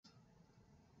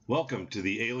Welcome to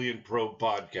the Alien Probe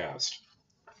Podcast.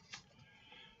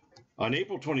 On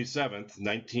April 27,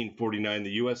 1949,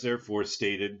 the U.S. Air Force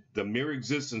stated, "The mere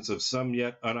existence of some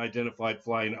yet unidentified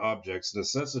flying objects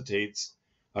necessitates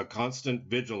a constant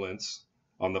vigilance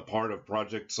on the part of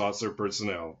Project Saucer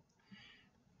personnel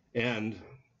and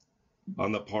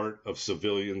on the part of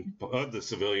the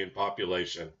civilian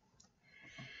population."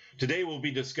 Today we'll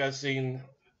be discussing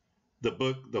the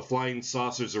book, The Flying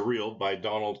Saucers Are Real by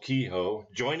Donald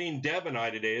Kehoes. Joining Deb and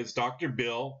I today is Dr.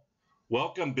 Bill.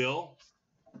 Welcome, Bill.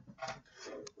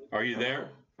 Are you there?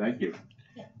 Thank you.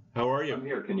 How are you? I'm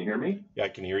here. Can you hear me? Yeah, I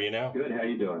can hear you now. Good. How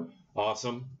you doing?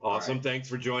 Awesome. Right. Thanks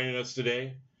for joining us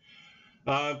today.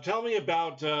 Tell me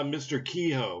about Mr.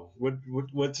 Kehoes.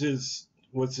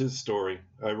 What's his story?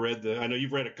 I know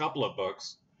you've read a couple of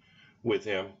books with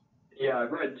him. Yeah,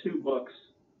 I've read two books.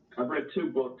 I've read two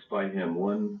books by him.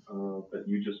 One that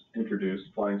you just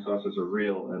introduced, Flying Saucers Are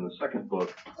Real, and the second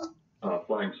book,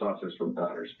 Flying Saucers from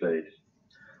Outer Space.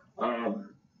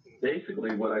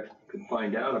 Basically, what I could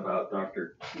find out about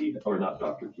Dr. Kehoes, or not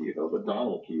Dr. Kehoes, but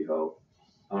Donald Kehoes,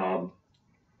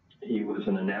 he was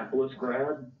an Annapolis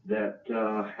grad that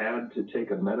had to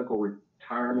take a medical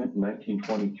retirement in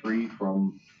 1923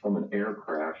 from an air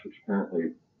crash, which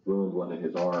apparently ruined one of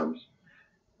his arms.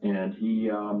 And he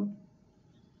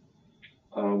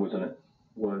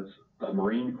was a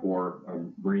Marine Corps, a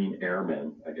Marine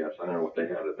Airman, I guess. I don't know what they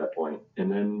had at that point.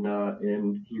 And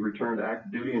then he returned to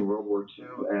active duty in World War II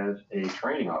as a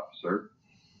training officer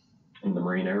in the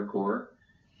Marine Air Corps.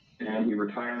 And he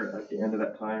retired at the end of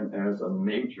that time as a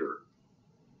major.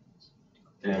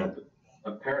 And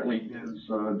apparently his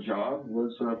job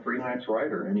was a freelance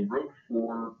writer. And he wrote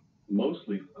for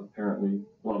mostly, apparently,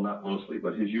 well, not mostly,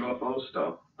 but his UFO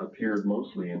stuff appeared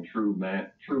mostly in True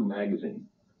magazine,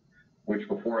 which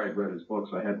before I'd read his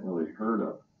books, I hadn't really heard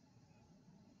of.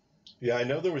 Yeah, I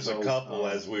know there was a couple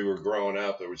as we were growing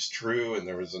up. There was True, and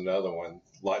there was another one.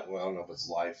 Well, I don't know if it's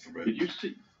Life. But Did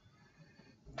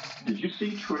you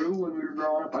see True when we were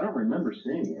growing up? I don't remember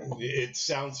seeing it. It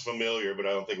sounds familiar, but I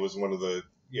don't think it was one of the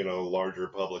larger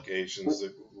publications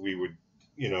that we would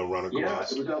run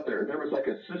across. Yeah, it was out there. There was like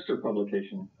a sister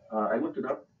publication. I looked it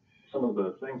up, some of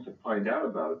the things to find out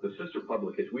about it. The sister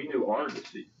publication, we knew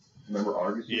Argosy. Remember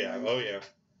Argosy? Yeah. Oh, yeah.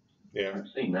 Yeah. I've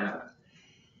seen that.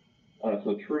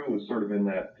 So True was sort of in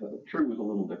that. True was a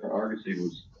little different. Argosy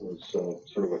was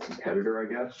sort of a competitor, I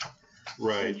guess.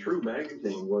 Right. And True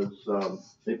magazine was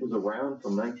it was around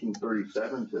from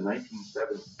 1937 to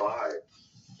 1975,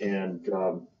 and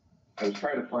I was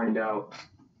trying to find out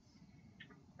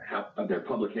their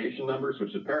publication numbers,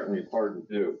 which apparently is hard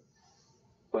to do.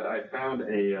 But I found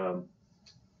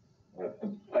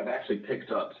I've actually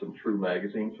picked up some True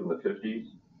magazines from the 50s,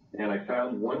 and I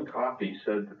found one copy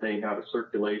said that they had a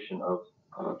circulation of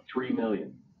 3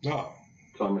 million. Oh.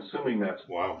 So I'm assuming that's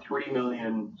 3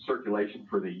 million circulation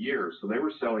for the year. So they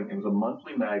were selling, it was a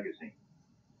monthly magazine,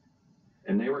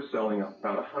 and they were selling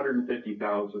about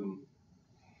 150,000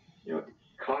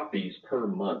 copies per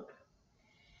month.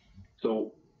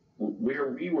 So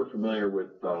we were familiar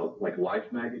with like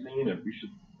Life magazine, and we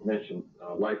should mention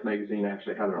Life magazine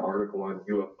actually had an article on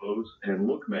UFOs, and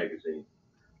Look magazine.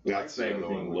 That's Life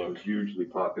magazine was hugely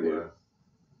popular.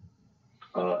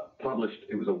 Yeah.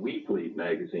 It was a weekly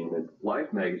magazine, and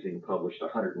Life magazine published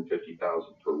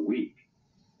 150,000 per week.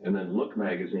 And then Look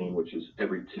magazine, which is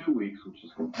every 2 weeks, which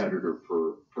is a competitor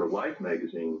for Life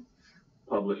magazine,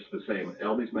 published the same.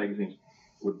 All these magazines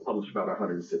would publish about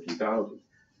 150,000.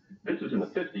 This is in the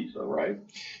 50s, though, right?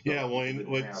 Yeah, well,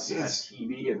 it's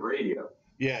TV and radio.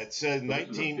 Yeah, it said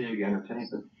big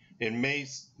entertainment. In May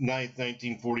 9th,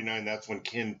 1949, that's when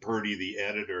Ken Purdy, the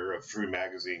editor of True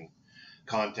magazine,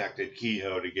 contacted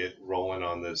Kehoes to get rolling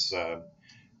on this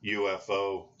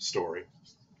UFO story.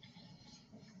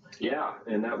 Yeah,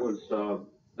 and that was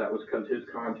because his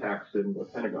contacts in the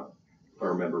Pentagon, if I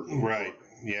remember. Right.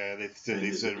 Yeah, they said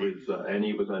and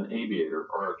he was an aviator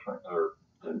or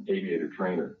an aviator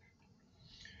trainer.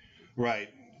 Right.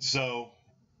 So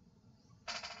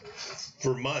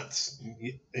for months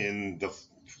in the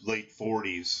late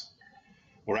 40s,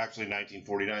 or actually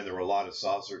 1949, there were a lot of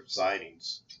saucer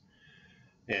sightings.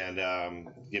 And,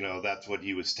 that's what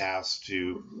he was tasked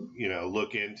to,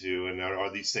 look into. And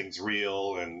are these things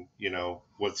real? And,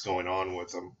 what's going on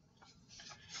with them?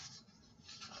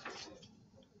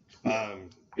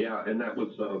 Yeah, and that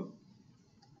was,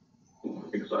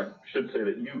 because I should say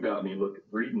that you got me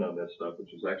reading on this stuff,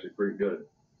 which is actually pretty good.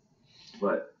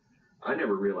 But I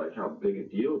never realized how big a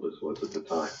deal this was at the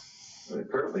time. I mean,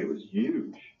 apparently it was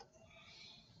huge.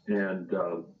 And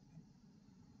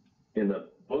in the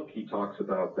book, he talks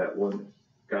about that one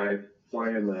guy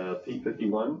flying the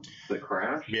P-51 that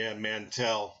crashed? Yeah,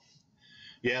 Mantell.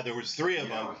 Yeah, there was three of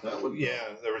them.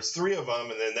 There was three of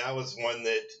them, and then that was one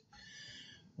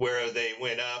where they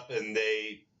went up and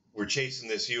they were chasing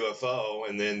this UFO,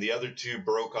 and then the other two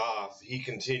broke off. He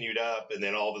continued up, and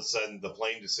then all of a sudden the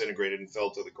plane disintegrated and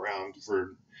fell to the ground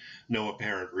for no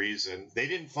apparent reason. They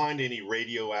didn't find any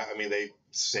they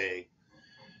say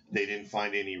they didn't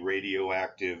find any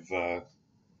radioactive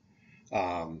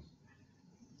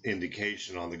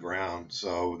indication on the ground,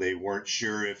 so they weren't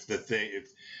sure if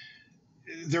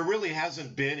there really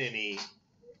hasn't been any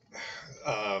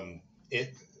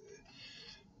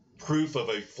proof of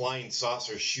a flying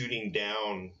saucer shooting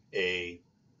down a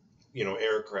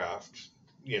aircraft.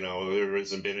 There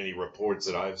hasn't been any reports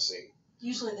that I've seen.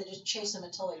 Usually they just chase them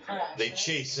until they crash. They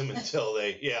chase them until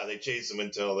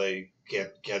they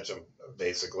can't catch them,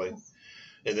 basically,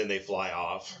 and then they fly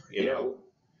off.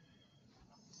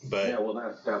 But well,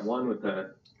 that one with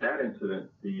that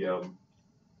incident,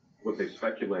 what they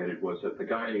speculated was that the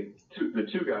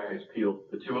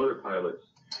two other pilots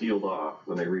peeled off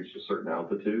when they reached a certain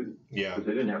altitude. Yeah. Because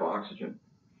they didn't have oxygen.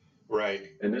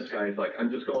 Right. And this guy's like, I'm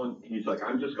just going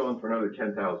for another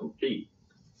 10,000 feet.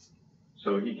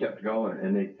 So he kept going,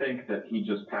 and they think that he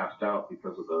just passed out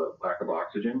because of the lack of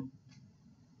oxygen.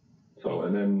 So,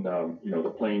 and then,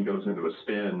 the plane goes into a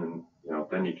spin, and,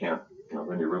 then you can't,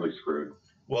 then you're really screwed.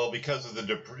 Well, because of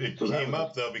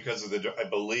because of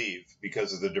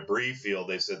the debris field,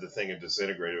 they said the thing had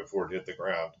disintegrated before it hit the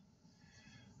ground.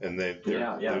 And they're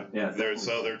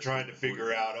trying to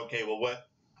figure out, okay, well, what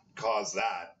caused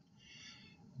that?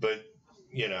 But,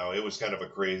 it was kind of a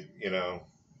crazy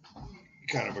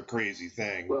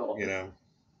thing, Well,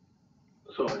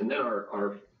 So, and then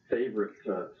our favorite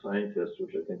scientist,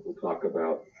 which I think we'll talk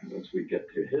about once we get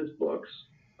to his books,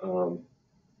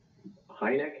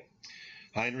 Heinrich.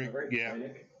 He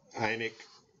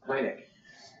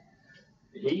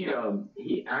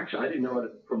actually, I didn't know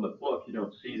it from the book. You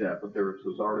don't see that, but there was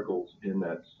those articles in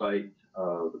that site,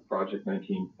 the Project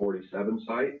 1947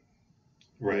 site.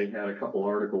 Right. They had a couple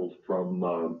articles from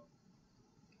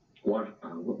what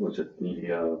was it?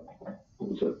 What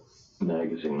was it?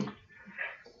 Magazine.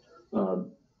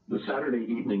 The Saturday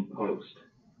Evening Post,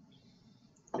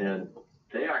 and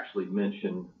they actually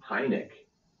mentioned Heinrich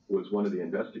was one of the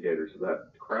investigators of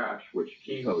that crash, which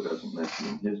Kehoe doesn't mention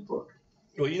in his book.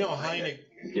 Well, Heinrich.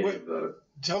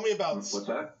 Tell me about what's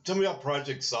that? Tell me about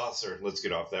Project Saucer. Let's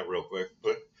get off that real quick.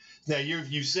 But now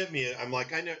you sent me. I'm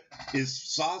like, I know. Is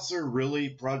Saucer really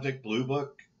Project Blue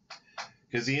Book?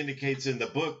 Because he indicates in the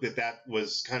book that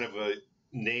was kind of a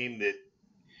name that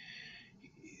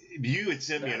you had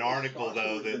sent me an article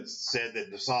though that said that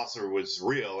the saucer was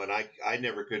real, and I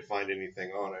never could find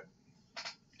anything on it.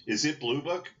 Is it Blue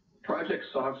Book? Project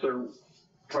Saucer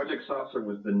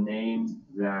was the name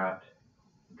that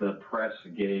the press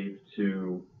gave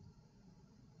to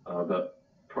the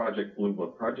Project Blue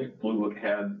Book. Project Blue Book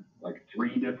had like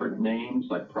 3 different names,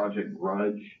 like Project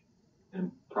Grudge and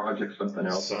Project something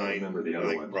else. Sign. I don't remember the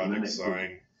other ones. Project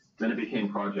Sign. Then it became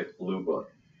Project Blue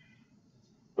Book.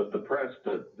 But the press,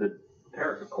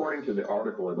 according to the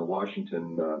article in the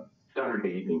Washington Saturday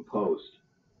Evening Post,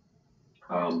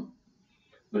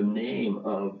 the name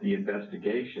of the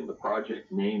investigation, the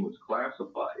project name, was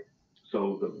classified.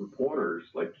 So the reporters,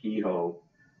 like Kehoe,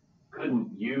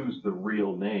 couldn't use the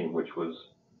real name, which was,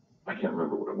 I can't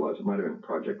remember what it was. It might have been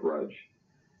Project Grudge.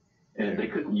 And they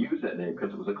couldn't use that name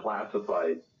because it was a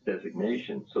classified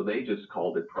designation. So they just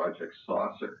called it Project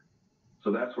Saucer.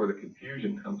 So that's where the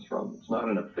confusion comes from. It's not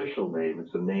an official name.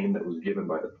 It's a name that was given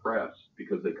by the press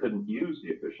because they couldn't use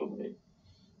the official name.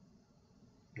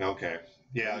 Okay.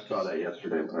 Yeah. I saw that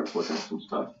yesterday when I was looking at some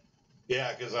stuff.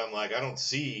 Yeah, because I'm like, I don't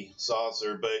see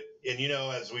saucer, and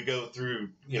as we go through,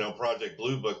 Project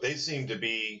Blue Book, they seem to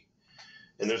be,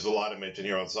 and there's a lot of mention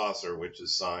here on saucer, which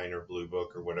is Sign or Blue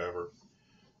Book or whatever,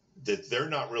 that they're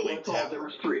not really. There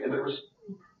was 3, and there was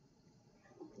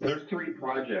 3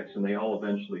 projects, and they all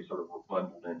eventually sort of were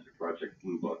bundled into Project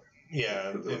Blue Book.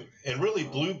 Yeah, and really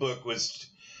Blue Book was,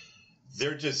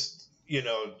 they're just,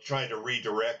 trying to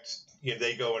redirect.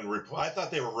 They go and I thought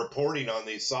they were reporting on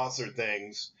these saucer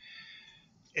things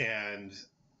and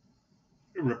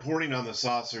reporting on the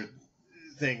saucer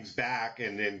things back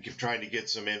and then trying to get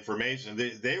some information.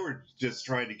 They were just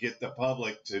trying to get the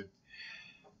public to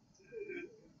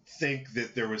think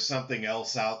that there was something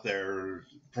else out there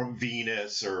from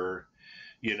Venus or,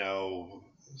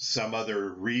 some other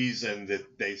reason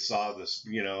that they saw this,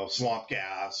 swamp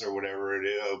gas or whatever,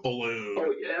 balloon.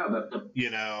 Oh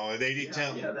yeah, they didn't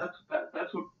tell. Yeah,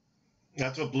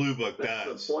 that's what Blue Book does.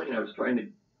 That's the point I was trying to.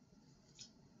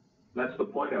 that's the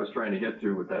point I was trying to get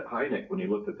through with that Hynek when he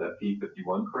looked at that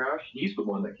P-51 crash. He's the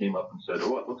one that came up and said,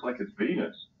 "Oh, it looks like it's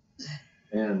Venus,"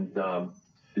 and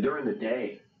during the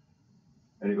day.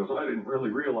 And he goes, "I didn't really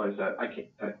realize that.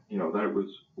 That it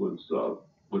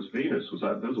was Venus, was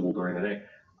that visible during the day."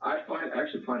 I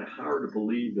actually find it hard to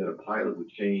believe that a pilot would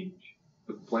change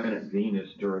the planet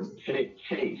Venus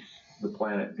chase the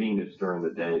planet Venus during the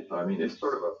day. So I mean, it's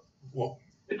sort of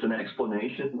it's an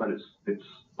explanation, but it's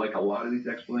like a lot of these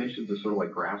explanations are sort of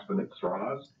like grasping at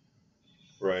straws.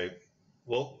 Right.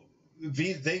 Well,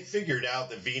 they figured out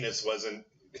that Venus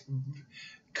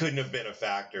couldn't have been a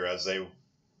factor as they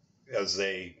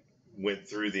went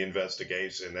through the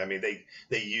investigation. I mean,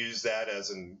 they used that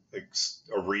as a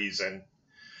reason,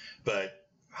 but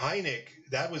Hynek,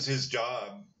 that was his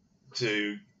job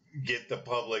to get the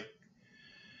public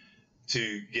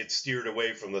to get steered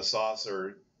away from the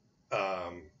saucer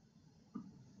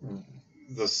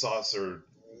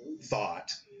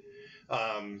thought.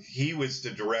 He was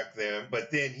to direct them,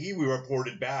 but then he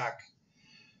reported back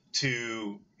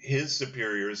to his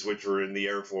superiors, which were in the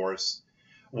Air Force,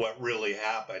 what really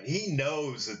happened. He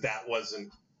knows that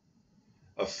wasn't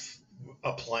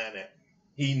a planet.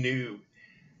 He knew.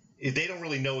 They don't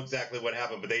really know exactly what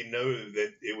happened, but they know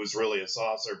that it was really a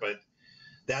saucer. But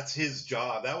that's his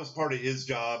job. That was part of his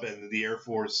job, and the Air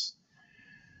Force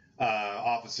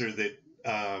officer that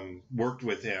worked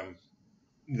with him,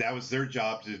 that was their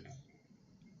job to,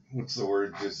 what's the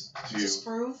word?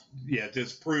 Disprove? Yeah,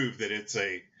 disprove that it's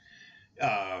a,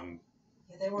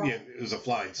 it was a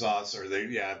flying saucer.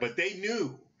 But they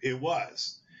knew it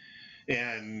was.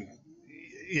 And,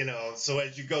 so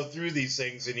as you go through these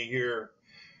things and you hear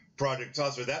Project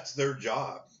Saucer, that's their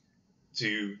job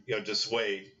to,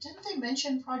 dissuade. Didn't they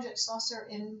mention Project Saucer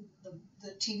in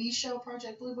the TV show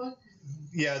Project Blue Book?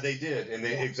 Yeah, they did, and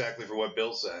exactly for what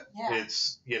Bill said. Yeah.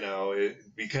 It's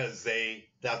because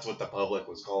that's what the public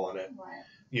was calling it.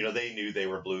 Right. They knew they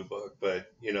were Blue Book,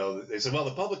 but they said, well,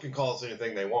 the public can call us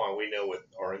anything they want. We know what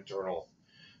our internal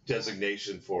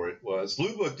designation for it was.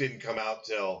 Blue Book didn't come out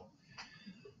till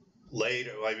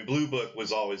later. I mean, Blue Book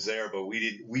was always there, but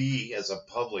we as a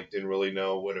public didn't really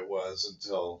know what it was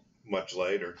until much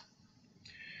later.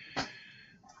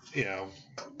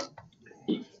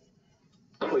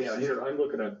 Oh yeah, here I'm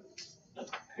looking at.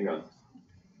 Hang on.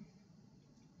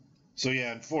 So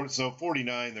yeah, in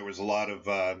 49 there was a lot of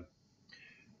there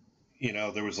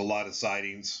was a lot of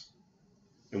sightings,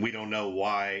 and we don't know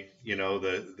why.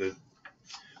 The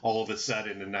all of a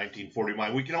sudden in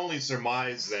 1949, we can only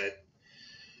surmise that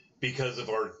because of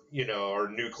our our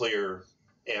nuclear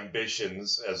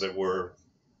ambitions, as it were,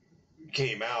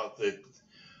 came out that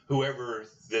whoever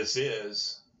this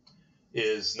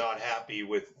is not happy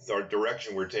with our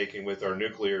direction we're taking with our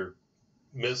nuclear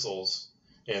missiles,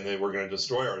 and that we're going to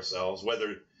destroy ourselves.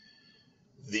 Whether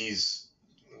these,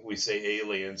 we say,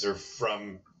 aliens are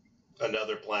from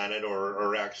another planet or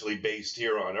are actually based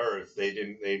here on Earth,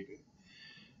 they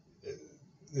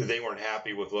weren't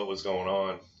happy with what was going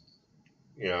on.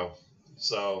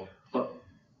 So. Well,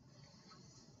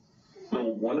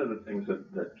 one of the things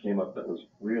that came up that was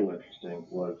real interesting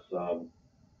was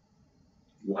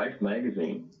Life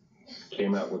magazine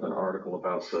came out with an article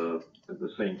about at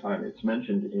the same time. It's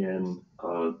mentioned in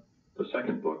the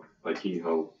second book by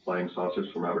Kehoe, Flying Saucers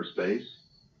from Outer Space.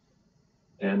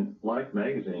 And Life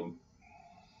magazine,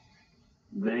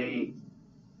 they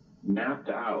mapped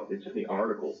out, it's in the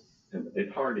article, and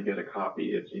it's hard to get a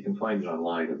copy. You can find it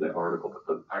online in the article, but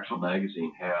the actual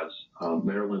magazine has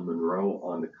Marilyn Monroe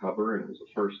on the cover, and it was the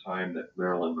first time that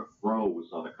Marilyn Monroe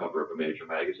was on the cover of a major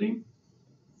magazine.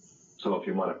 So if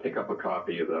you want to pick up a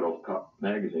copy of that old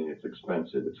magazine, it's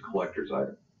expensive. It's a collector's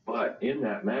item. But in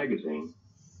that magazine,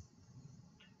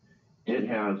 it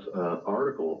has an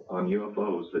article on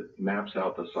UFOs that maps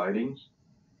out the sightings.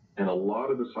 And a lot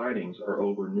of the sightings are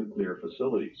over nuclear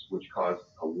facilities, which cause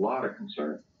a lot of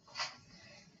concern.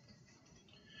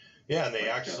 Yeah, and they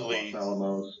actually... Los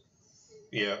Alamos.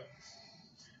 Yeah.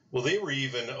 Well, they were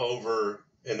even over,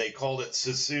 and they called it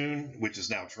Sassoon, which is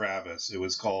now Travis. It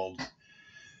was called...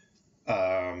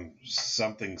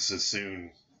 something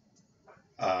Sassoon,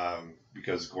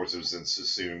 because of course it was in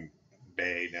Sassoon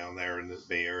Bay down there in the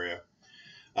Bay Area.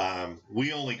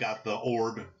 We only got the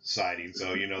orb sighting,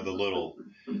 so the little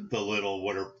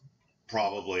what are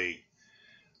probably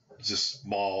just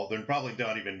small. They're probably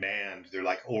not even manned. They're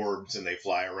like orbs, and they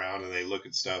fly around and they look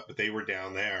at stuff. But they were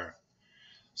down there,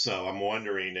 so I'm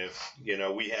wondering if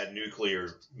we had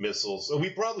nuclear missiles.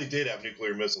 We probably did have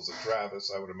nuclear missiles at Travis,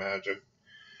 I would imagine.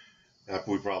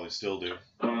 We probably still do.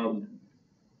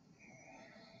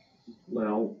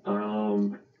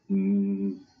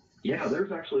 Yeah,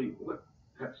 there's actually,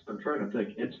 I'm trying to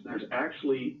think.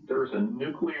 There's a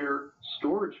nuclear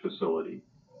storage facility.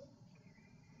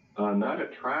 Not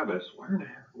at Travis.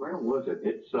 Where was it?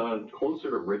 It's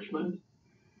closer to Richmond.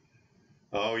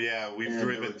 Oh yeah, we've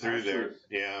driven through there.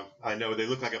 Yeah, I know. They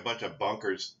look like a bunch of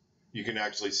bunkers. You can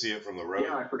actually see it from the road.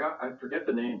 Yeah, I forget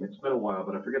the name. It's been a while,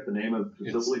 but I forget the name of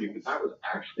the facility. But that was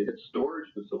actually a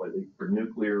storage facility for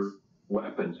nuclear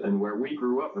weapons. And where we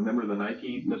grew up, remember the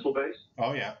Nike missile base?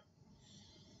 Oh yeah.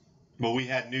 Well, we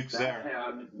had nukes there.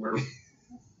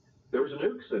 There was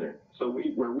nukes in it. So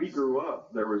where we grew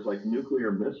up, there was like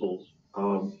nuclear missiles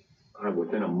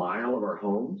within a mile of our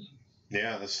homes.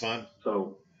 Yeah, that's fun.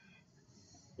 So,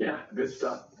 yeah, good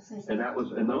stuff. And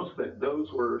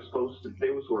those were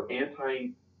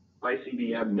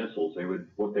anti-ICBM missiles.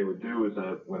 What they would do is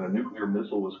when a nuclear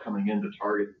missile was coming in to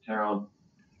target the town,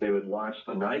 they would launch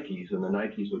the Nikes, and the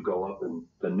Nikes would go up, and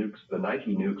the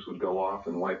Nike nukes would go off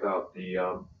and wipe out the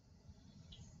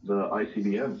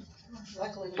ICBMs.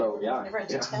 Luckily, we never had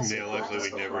to test it. Yeah,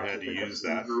 luckily we never had to use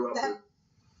that.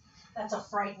 That's a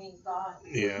frightening thought.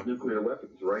 Yeah. Nuclear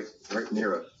weapons right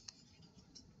near us.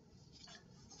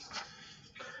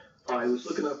 I was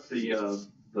looking up the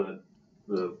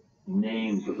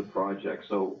names of the project.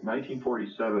 So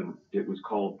 1947, it was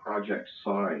called Project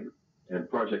Sign, and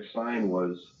Project Sign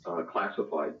was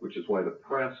classified, which is why the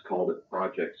press called it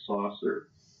Project Saucer.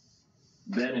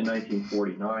 Then in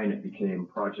 1949, it became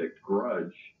Project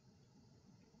Grudge,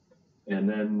 and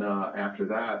then after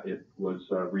that, it was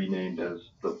renamed as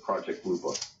the Project Blue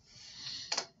Book.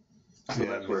 So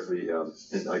that's where I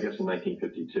guess in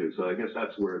 1952. So I guess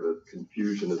that's where the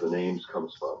confusion of the names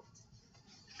comes from.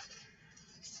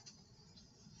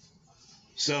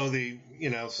 So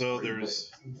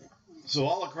so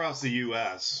all across the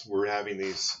U.S. we're having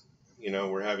these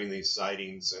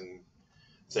sightings and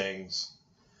things.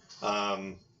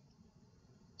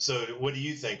 So what do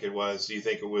you think it was? Do you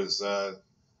think it was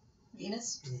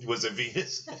Venus? Was it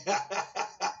Venus?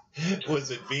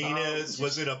 Was it Venus?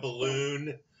 Was it a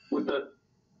balloon?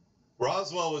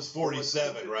 Roswell was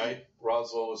 47, right?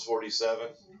 Roswell was 47.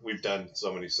 We've done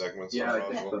so many segments on Roswell.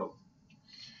 I think so.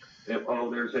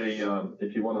 There's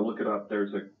if you want to look it up,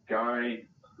 there's a guy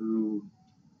who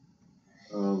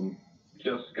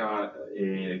just got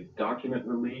a document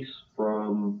release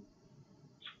from,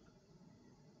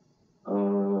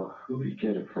 who did he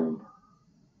get it from?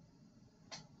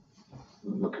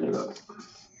 I'm looking it up.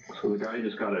 So the guy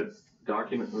just got a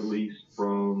document release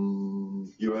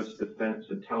from U.S. Defense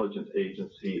Intelligence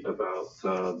Agency about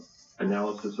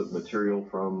analysis of material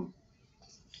from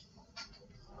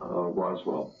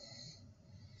Roswell.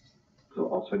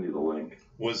 So I'll send you the link.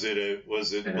 Was it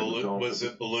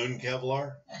balloon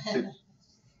Kevlar?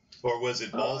 Or was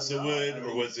it balsa wood?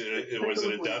 Or was it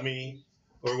a dummy?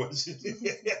 Or was it?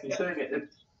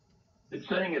 It's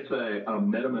saying it's a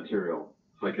metamaterial.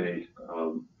 It's like a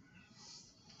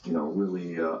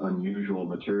really unusual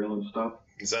material and stuff.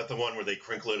 Is that the one where they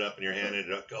crinkle it up in your hand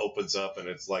and it opens up and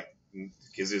it's like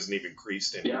because it isn't even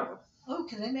creased anymore? Yeah. Oh,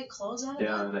 can they make clothes out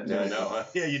of that? Yeah, no.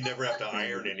 Yeah, you'd never have to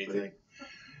iron anything.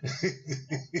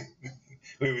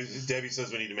 Debbie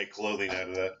says we need to make clothing out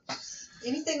of that.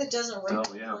 Anything that doesn't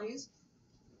wrinkle, please.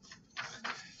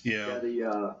 Yeah,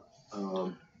 the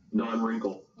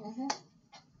non-wrinkle. Mm-hmm.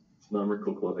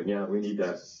 Non-wrinkle clothing. Yeah, we need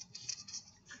that.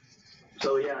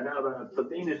 So yeah, now the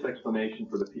Venus explanation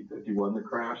for the P-51, the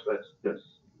crash, that's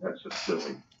just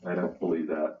silly. I don't believe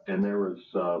that. And there was,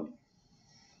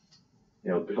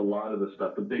 there's a lot of the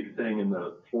stuff. The big thing in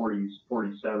the 40s,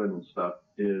 47 and stuff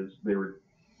is they were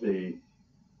doing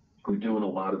a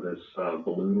lot of this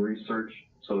balloon research.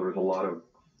 So there was a lot of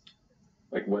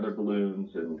like weather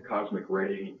balloons and cosmic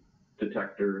ray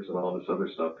detectors and all this other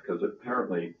stuff because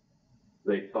apparently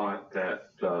they thought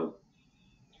that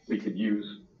we could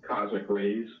use cosmic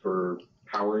rays for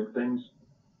powering things.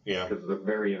 Yeah. Because they're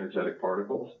very energetic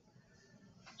particles.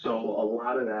 So a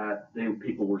lot of that,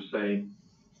 people were saying,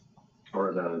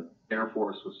 or the Air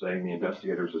Force was saying, the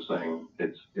investigators were saying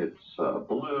it's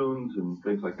balloons and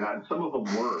things like that. And some of them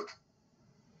were.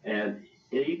 And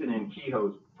even in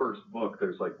Kehoe's first book,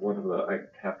 there's like I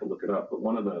have to look it up, but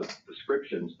one of the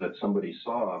descriptions that somebody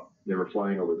saw, they were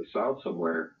flying over the south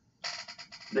somewhere,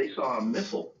 they saw a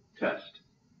missile test.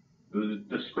 The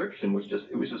description was just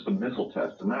a missile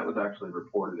test, and that was actually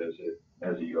reported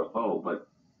as a UFO. But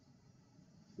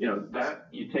that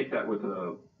you take that with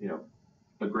a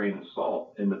grain of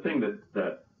salt. And the thing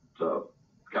that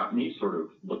got me sort of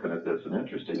looking at this and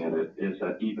interested in it is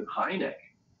that even Hynek,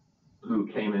 who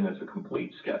came in as a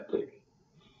complete skeptic,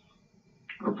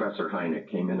 Professor Hynek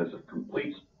came in as a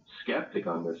complete skeptic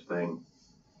on this thing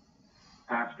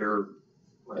after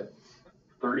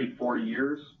 30, 40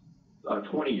 years,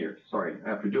 20 years, sorry,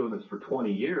 after doing this for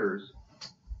 20 years,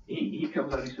 he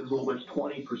comes out and he says, well, there's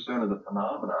 20% of the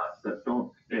phenomena that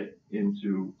don't fit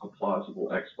into a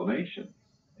plausible explanation.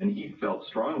 And he felt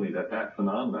strongly that that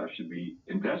phenomena should be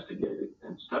investigated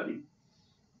and studied,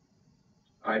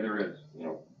 either as,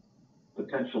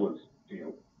 potential as,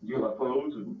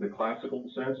 UFOs in the classical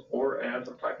sense, or as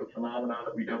a type of phenomenon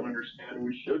that we don't understand and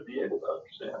we should be able to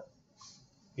understand.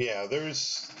 Yeah,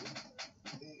 there's,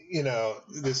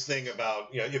 this thing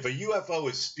about, if a UFO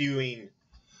is spewing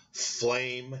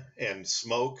flame and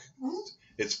smoke,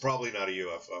 it's probably not a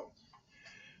UFO.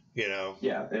 Yeah,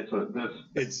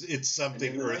 it's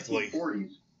something earthly.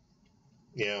 1940s,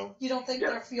 You don't think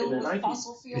they're fueled with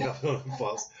fossil fuel?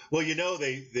 Well,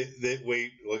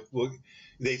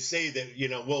 they say that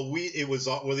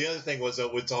the other thing was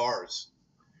it's ours.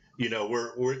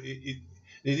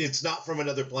 It's not from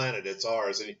another planet. It's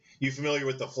ours. And you familiar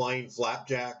with the flying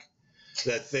flapjack?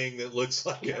 That thing that looks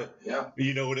like you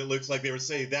know what it looks like. They were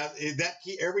saying that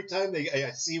every time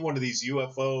I see one of these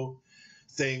UFO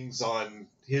things on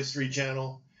History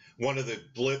Channel, one of the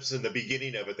blips in the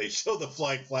beginning of it, they show the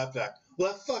flying flapjack.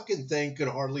 Well, that fucking thing could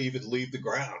hardly even leave the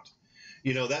ground.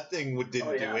 That thing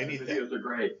didn't do anything. The videos are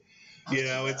great.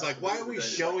 It's like, why are we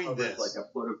showing this? Like a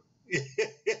foot of...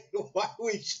 why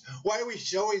are we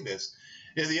showing this?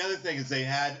 And the other thing is they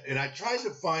had, and I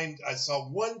saw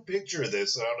one picture of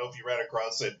this, and I don't know if you ran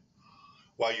across it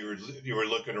while you were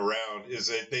looking around, is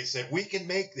that they said, we can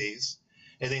make these.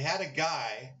 And they had a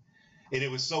guy, and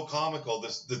it was so comical.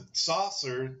 The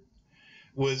saucer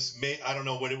was made, I don't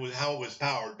know how it was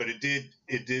powered, but it did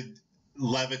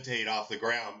levitate off the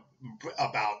ground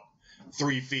about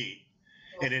 3 feet.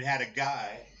 And it had a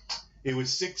guy, it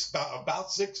was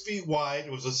about 6 feet wide.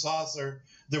 It was a saucer.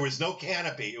 There was no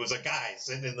canopy. It was a guy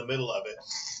sitting in the middle of it.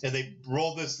 And they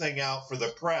rolled this thing out for the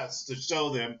press to show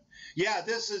them,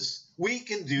 we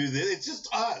can do this. It's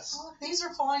just us. Oh, these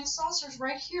are flying saucers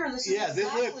right here. This is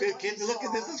look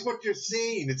at this is what you're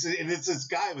seeing. It's this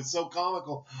guy. It was so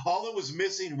comical. All that was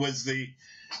missing was the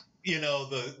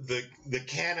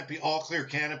canopy, all clear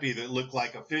canopy that looked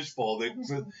like a fishbowl,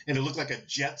 and it looked like a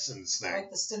Jetsons thing.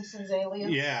 Like the Simpsons alien?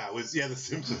 Yeah, it was, the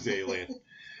Simpsons alien.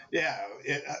 Yeah,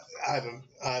 I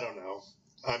don't know.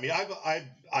 I mean,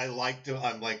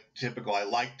 I'm like typical. I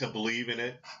like to believe in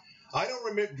it. I don't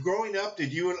remember growing up.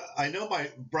 I know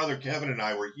my brother Kevin and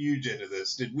I were huge into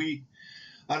this. Did we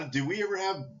ever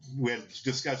have? We had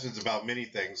discussions about many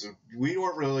things. We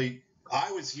weren't really.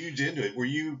 I was huge into it.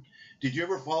 Did you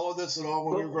ever follow this at all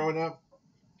when we were growing up?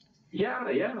 Yeah.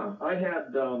 I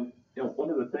had, one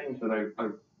of the things that I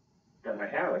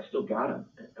have, I still got them.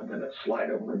 I'm going to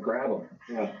slide over and grab them.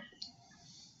 Yeah.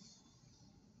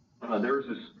 There was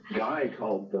this guy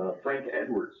called Frank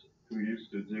Edwards who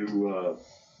used to do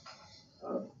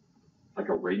like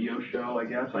a radio show, I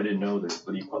guess. I didn't know this,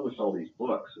 but he published all these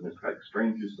books, and it's like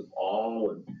Strangest of All,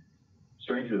 and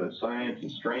Stranger Than Science,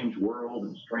 and Strange World,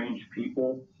 and Strange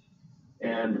People.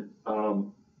 And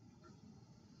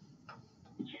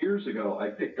years ago, I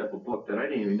picked up a book that I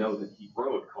didn't even know that he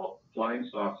wrote called Flying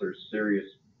Saucers Serious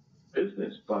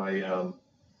Business by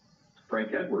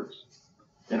Frank Edwards.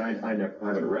 And I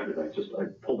haven't read it. I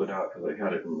pulled it out because I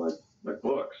had it in my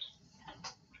books.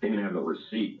 I even have the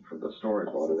receipt for the store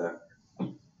I bought it at.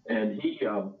 And he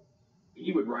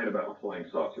would write about flying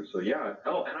saucers. So yeah.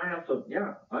 Oh, and I also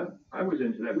I was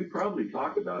into that. We probably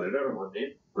talked about it. I don't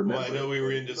remember. Well, I know we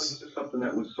were into just something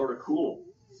that was sort of cool.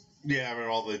 Yeah, I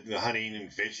remember all the hunting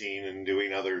and fishing and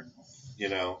doing other,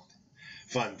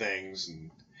 fun things.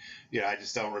 And I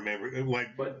just don't remember when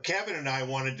Kevin and I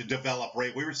wanted to develop.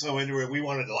 Right, we were so into it. We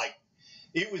wanted to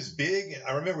it was big.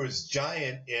 I remember it was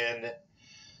giant in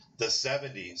the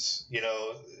 70s.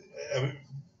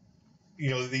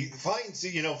 The flying.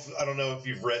 I don't know if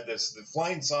you've read this. The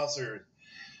flying saucer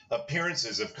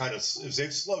appearances have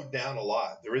they've slowed down a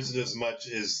lot. There isn't as much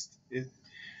as it.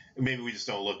 Maybe we just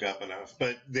don't look up enough,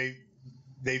 but they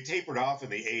tapered off in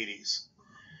the 80s.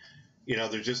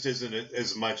 There just isn't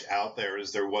as much out there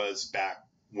as there was back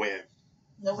when.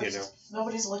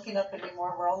 Nobody's looking up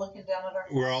anymore. We're all looking down at our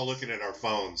phones. We're all looking at our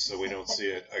phones, so we don't see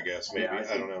it, I guess. Maybe.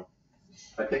 I don't know.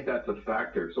 I think that's a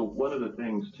factor. So one of the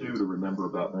things, too, to remember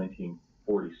about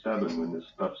 1947 when this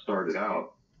stuff started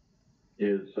out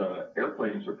is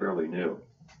airplanes are fairly new.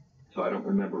 So I don't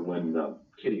remember when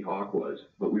Kitty Hawk was,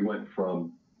 but we went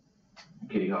from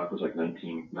Kitty Hawk was like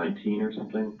 1919 or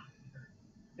something.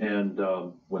 And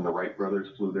when the Wright brothers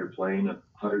flew their plane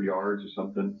 100 yards or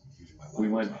something, we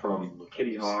went from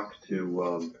Kitty Hawk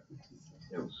to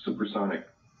supersonic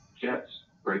jets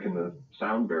breaking the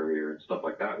sound barrier and stuff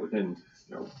like that within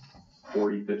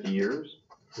 40, 50 years.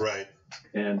 Right.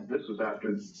 And this was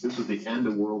the end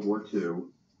of World War II,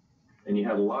 and you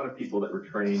had a lot of people that were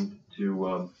trained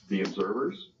to be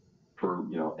observers for,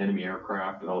 enemy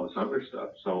aircraft and all this other stuff.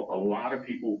 So a lot of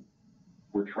people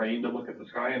were trained to look at the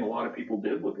sky, and a lot of people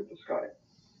did look at the sky.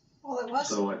 Well, it was.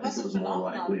 So I think it was more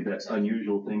likely that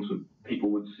people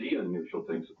would see unusual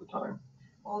things at the time.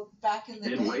 Well, back in the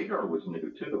day. And radar was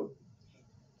new too.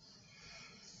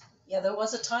 Yeah, there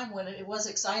was a time when it was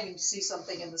exciting to see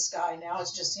something in the sky. Now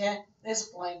it's just, there's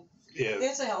a plane. Yeah.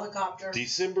 It's a helicopter.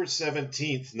 December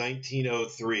 17th,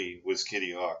 1903 was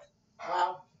Kitty Hawk.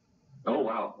 Wow. Oh,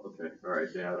 wow. Okay. All right.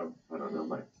 Yeah, I don't know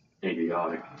my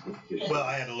avionic. Well,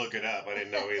 I had to look it up. I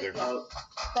didn't know either.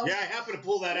 Yeah, I happened to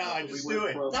pull that out. I just knew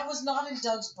it. That was not in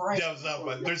Doug's brain. That was not,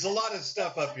 but there's a lot of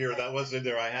stuff up here that wasn't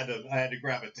there. I had to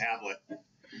grab a tablet.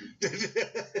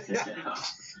 Yeah.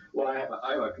 Well, I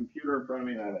have a computer in front of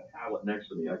me and I have a tablet next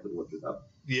to me. I could look it up.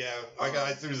 Yeah,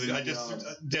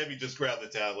 Debbie just grabbed the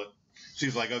tablet.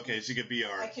 She's like, okay, she could be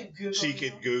our. She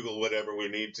can Google whatever we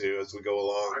need to as we go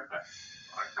along.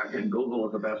 I can Google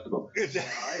at the best of them.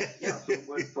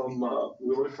 So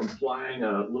we went from flying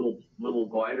a little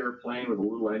glider plane with a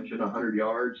little engine 100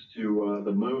 yards to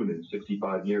the moon in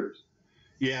 65 years.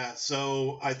 Yeah,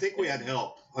 so I think we had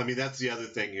help. I mean, that's the other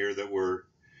thing here that we're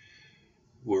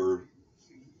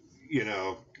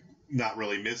not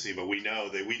really missing, but we know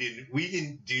that we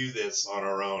didn't do this on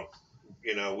our own.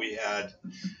 We had.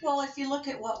 Well, if you look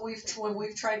at when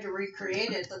we've tried to recreate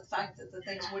it, the fact that the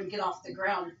things wouldn't get off the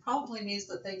ground probably means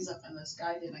the things up in the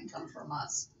sky didn't come from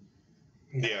us.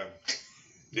 Yeah,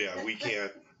 we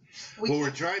can't.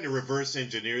 We're trying to reverse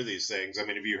engineer these things. I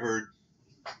mean, you've heard,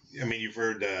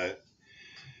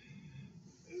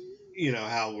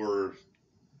 how we're,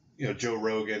 Joe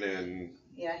Rogan and.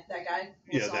 Yeah, that guy.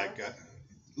 Yeah, that guy.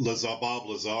 Bob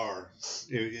Lazar.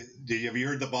 Have you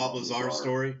heard the Bob Lazar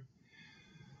story?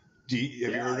 Have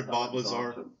you heard of Bob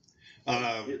Lazar?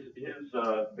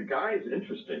 The guy is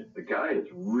interesting. The guy is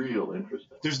real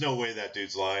interesting. There's no way that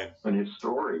dude's lying. And his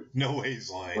story. No way he's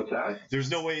lying. What's that?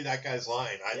 There's no way that guy's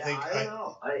lying. I don't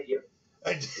know.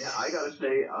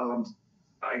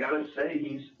 I gotta say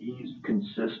he's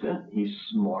consistent. He's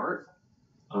smart.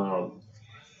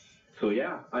 So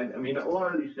yeah, I mean, a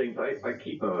lot of these things, I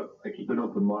keep an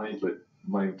open mind, but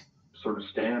my sort of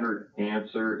standard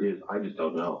answer is I just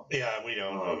don't know. Yeah, we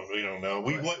don't know. We don't know.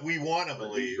 We want to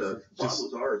believe. Bob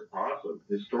Lazar is awesome.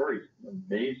 His story's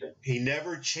amazing. He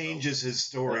never changes his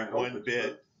story one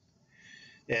bit.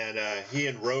 True. And he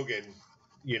and Rogan,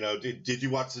 did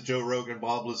you watch the Joe Rogan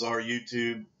Bob Lazar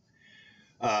YouTube?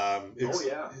 Oh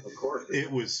yeah, of course.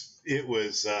 It was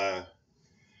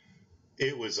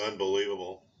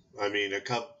unbelievable. I mean, a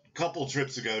couple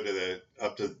trips ago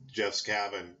up to Jeff's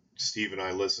cabin, Steve and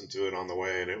I listened to it on the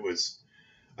way, and it was.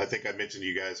 I think I mentioned to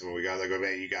you guys when we got there. I go,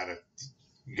 man, you gotta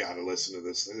listen to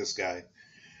this guy.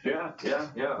 Yeah.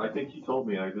 I think you told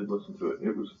me. I did listen to it.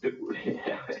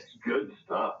 It's good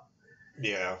stuff.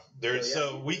 Yeah,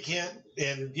 we can't,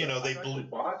 and they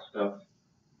bought stuff.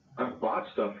 I've bought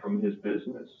stuff from his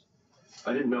business.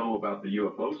 I didn't know about the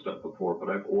UFO stuff before, but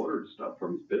I've ordered stuff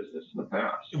from his business in the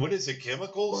past. What is it?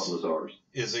 Chemicals? Bob Lazar's.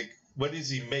 Is it? What does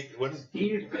he make?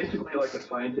 He's basically like a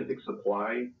scientific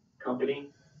supply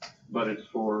company, but it's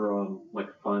for like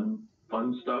fun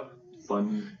stuff,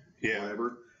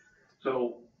 whatever.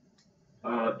 So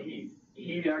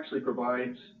he actually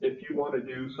provides, if you want to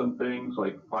do some things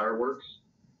like fireworks.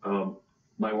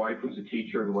 My wife was a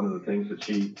teacher, and one of the things that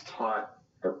she taught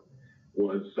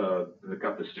was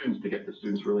get the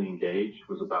students really engaged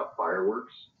was about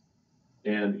fireworks.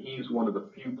 And he's one of the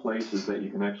few places that you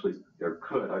can actually, or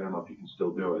could, I don't know if you can still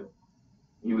do it.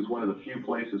 He was one of the few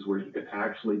places where you could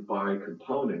actually buy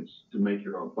components to make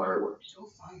your own fireworks. So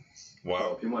fun. Wow.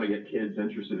 So if you want to get kids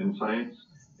interested in science,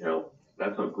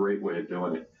 that's a great way of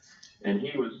doing it. And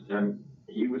he was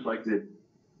like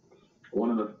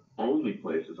one of the only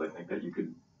places I think that you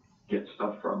could get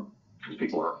stuff from, because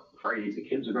people are afraid the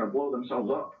kids are going to blow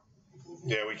themselves up.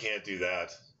 Yeah, we can't do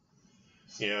that.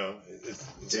 Yeah,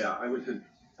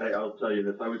 I'll tell you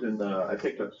this. I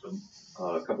picked up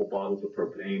a couple bottles of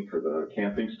propane for the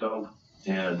camping stove,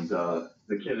 and the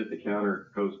kid at the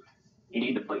counter goes, "You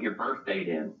need to put your birth date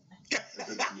in." I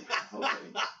said, "Yeah,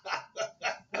 okay."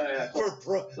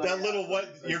 That little one,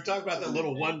 you're talking about that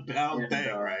little 1 pound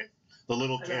thing, right? The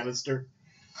little canister.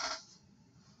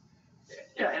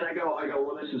 Yeah, and I go,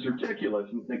 well, this is ridiculous.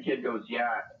 And the kid goes,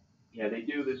 yeah, they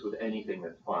do this with anything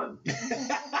that's fun.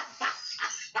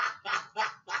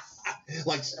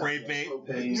 Like spray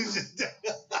paint.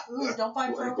 Ooh, don't buy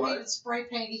What? propane and spray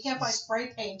paint. You can't buy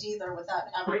spray paint either without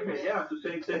Spray having. paint, yeah, it's the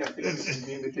same thing. I think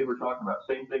me and the kid were talking about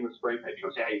same thing with spray paint. He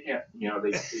goes, yeah, you can't. You know,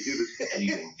 they do this to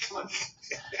anything. Come on.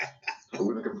 So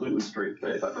with a completely straight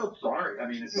face, I felt sorry. I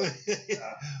mean, it's like,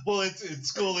 well, it's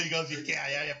school. He goes, yeah,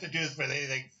 you have to do this for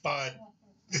anything fun.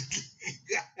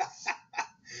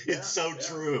 It's so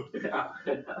true. Yeah.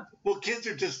 Well, kids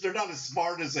are they're not as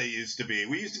smart as they used to be.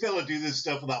 We used to be able to do this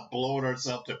stuff without blowing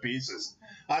ourselves to pieces.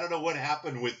 I don't know what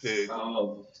happened with the,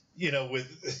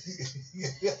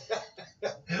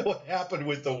 what happened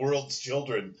with the world's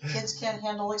children. Kids can't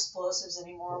handle explosives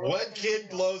anymore. One kid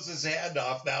blows his hand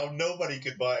off now, nobody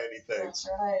could buy anything. That's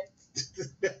right.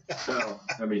 So,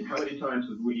 I mean, how many times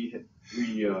have we had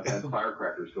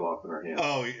firecrackers go off in our hands?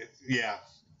 Oh, yeah.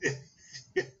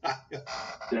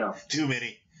 Yeah. Too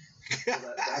many.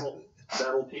 So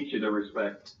that'll teach you to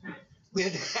respect. Yeah.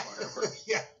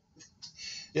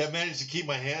 Yeah, I managed to keep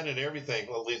my hand and everything,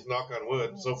 well, at least knock on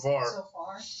wood, so far. So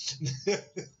far.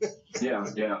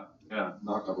 Yeah.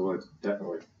 Knock on wood,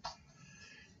 definitely.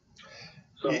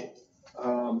 So,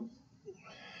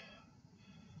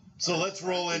 so let's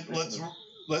roll in. Let's. We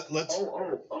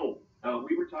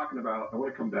were talking about. I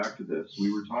want to come back to this.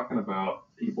 We were talking about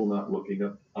people not looking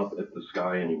up at the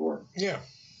sky anymore. Yeah.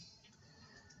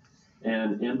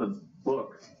 And in the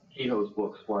book, Kehoes'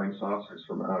 book, Flying Saucers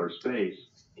from Outer Space,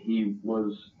 he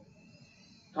was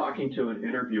talking to and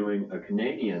interviewing a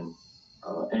Canadian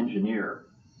engineer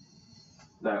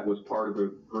that was part of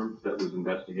the group that was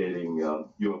investigating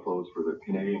UFOs for the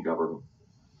Canadian government.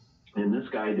 And this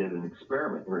guy did an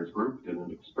experiment, or his group did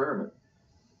an experiment.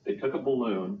 They took a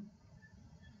balloon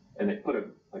and they put a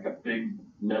big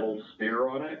metal sphere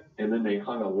on it, and then they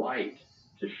hung a light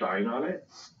to shine on it.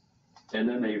 And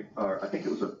then I think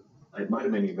it might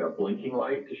have been even a blinking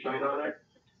light to shine on it.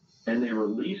 And they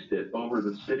released it over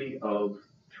the city of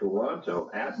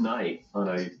Toronto at night on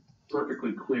a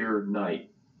perfectly clear night.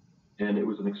 And it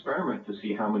was an experiment to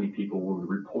see how many people would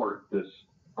report this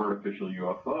artificial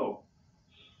UFO.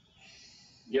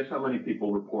 Guess how many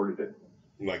people reported it?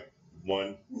 Like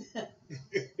one.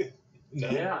 No.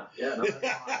 Yeah, no, that's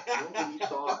fine.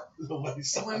 Nobody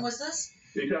saw it. When was this?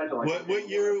 You guys are like, what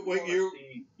year?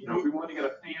 See, we want to get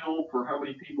a feel for how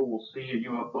many people will see a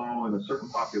UFO in a certain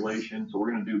population, so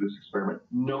we're going to do this experiment.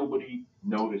 Nobody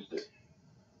noticed it.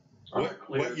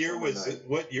 What year was it?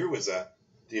 What year was that?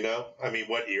 Do you know? I mean,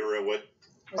 what era? What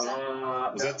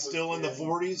was that still in the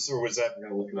 40s, or was that? I'm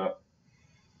going to look it up.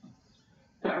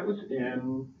 That was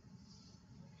in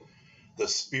the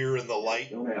Spear and the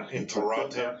Light in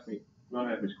Toronto. Don't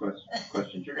ask me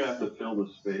questions. You're going to have to fill the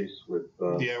space with...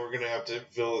 yeah, we're going to have to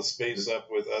fill the space up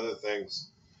with other things.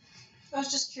 I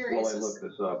was just curious. While I look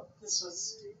this up. This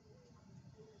was...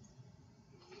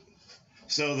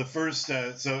 So the first...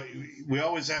 so we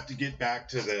always have to get back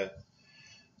to the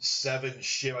 7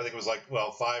 ship. I think it was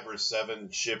 5 or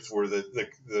 7 ships where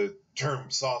the term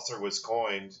saucer was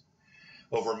coined.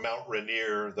 Over Mount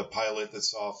Rainier, the pilot that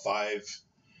saw 5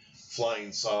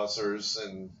 flying saucers,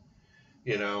 and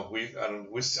I don't.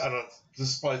 This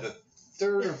is probably the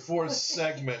 3rd or 4th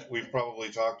segment we've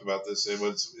probably talked about this.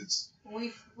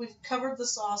 We've covered the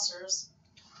saucers.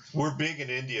 We're big in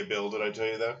India, Bill. Did I tell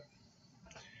you that?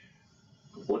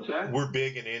 What's that? We're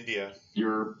big in India.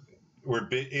 We're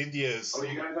big. India is. Oh,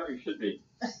 you guys are. You should be.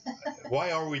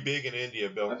 Why are we big in India,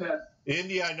 Bill?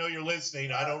 India, I know you're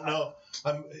listening. I don't know.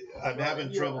 I'm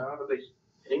having trouble.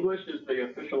 English is the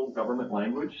official government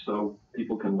language, so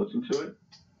people can listen to it.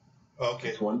 Okay.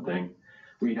 That's one thing.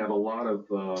 We have a lot of,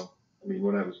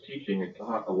 when I was teaching, I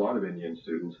taught a lot of Indian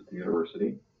students at the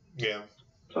university. Yeah.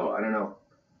 So I don't know.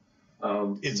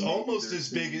 It's almost as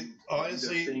big,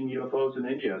 honestly. They're seeing UFOs in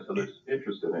India, so there's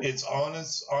interest in it. It's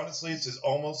honestly, it's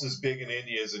almost as big in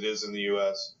India as it is in the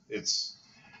U.S. It's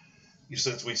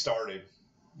since we started,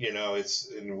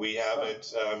 and we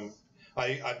haven't.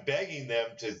 I'm begging them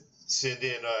to send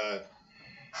in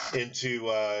into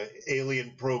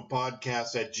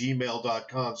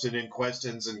alienprobepodcast@gmail.com. Send in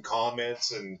questions and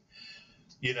comments, and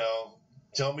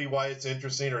tell me why it's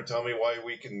interesting, or tell me why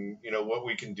we can, what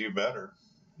we can do better.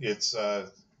 It's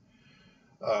I'm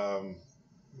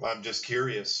just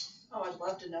curious. Oh, I'd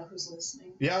love to know who's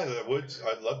listening. Yeah, I would.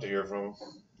 I'd love to hear from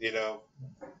them.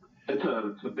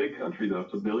 It's a big country, though.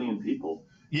 It's 1 billion people.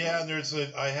 Yeah, and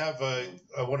I have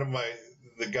one of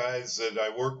the guys that I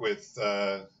work with.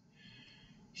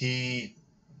 He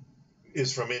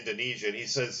is from Indonesia, and he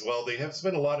says, well, they have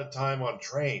spent a lot of time on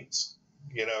trains,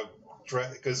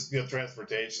 because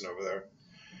transportation over there.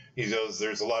 He goes,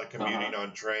 there's a lot of commuting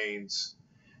on trains,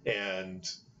 and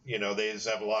they just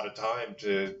have a lot of time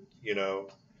to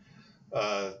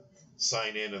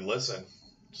sign in and listen.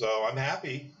 So I'm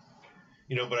happy.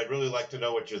 but I'd really like to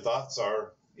know what your thoughts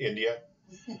are, India.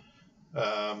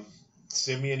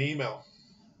 Send me an email.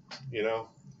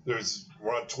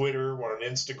 We're on Twitter, we're on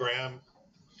Instagram.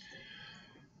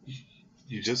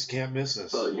 You just can't miss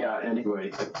us. So yeah.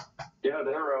 Anyway, yeah,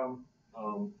 they're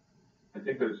I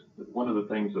think there's one of the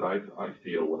things that I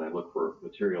feel when I look for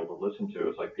material to listen to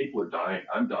is like people are dying.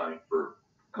 I'm dying for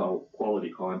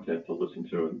quality content to listen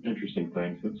to and interesting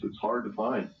things. It's hard to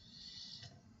find.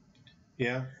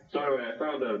 Yeah. So anyway, I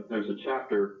found there's a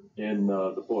chapter in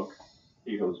the book,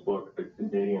 Kehoes' book, The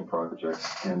Canadian Project,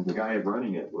 and the guy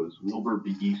running it was Wilbur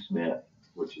B. Smith,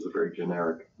 which is a very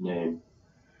generic name.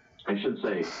 I should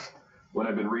say, when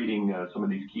I've been reading some of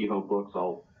these Kehoe books,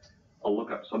 I'll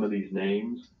look up some of these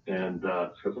names, and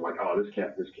because I'm like, oh,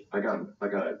 I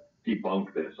gotta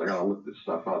debunk this. I gotta look this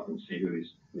stuff up and see who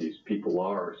these people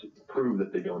are, to prove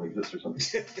that they don't exist or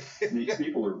something. These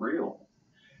people are real.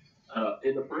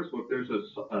 In the first book, there's a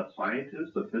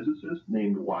scientist, a physicist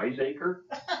named Wiseacre.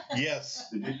 Yes.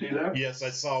 Did you see that? Yes, I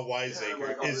saw Wiseacre. Yeah,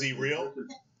 like, oh, is he real?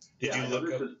 Did you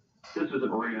look up? This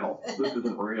isn't real. This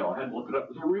isn't real. I had to look it up.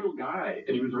 It was a real guy,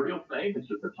 and he was real famous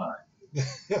at the time.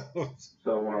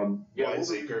 So, yeah,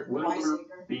 Wilbur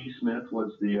B. Smith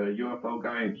was the UFO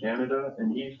guy in Canada,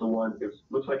 and he's the one, it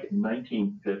looks like in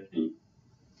 1950,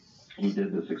 he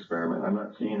did this experiment. I'm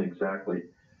not seeing exactly.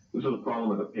 This is the problem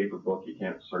with a paper book. You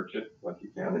can't search it like you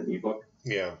can an ebook.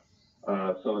 Yeah.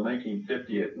 So in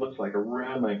 1950, it looks like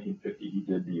around 1950, he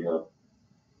did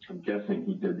I'm guessing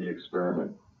he did the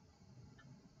experiment.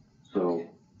 So,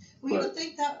 well, you would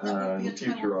think that would be in the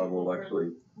future, I will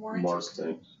actually mark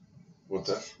things. What's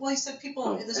that? Well, he said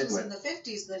this was in the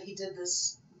 50s that he did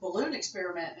this balloon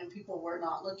experiment, and people were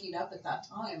not looking up at that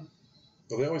time.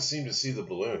 Well, they always seem to see the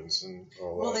balloons and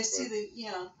all that. Well, they see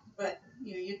but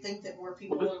you'd think that more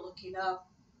people are looking up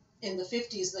in the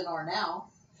 50s than are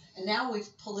now. And now we've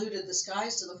polluted the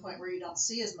skies to the point where you don't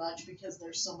see as much because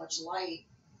there's so much light.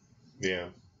 Yeah.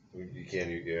 You can't,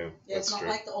 yeah, it's not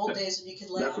like the old days when you could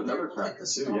lay out there and look at the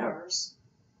stars.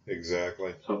 Yeah.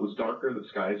 Exactly. So it was darker, the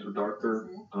skies were darker.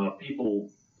 Mm-hmm. People,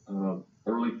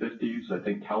 early 50s, I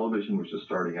think television was just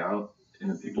starting out,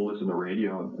 and people listened to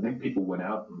radio, and I think people went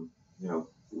out and, do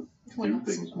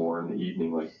things more in the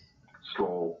evening, like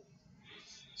stroll.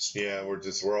 Yeah, we're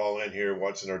all in here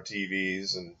watching our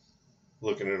TVs and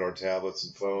looking at our tablets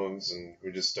and phones, and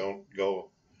we just don't go.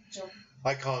 Sure.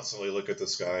 I constantly look at the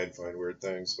sky and find weird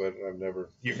things, but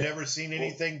you've never seen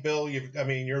anything, Bill?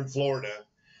 You're in Florida.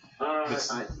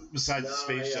 Besides the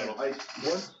space shuttle.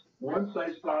 Once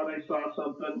I saw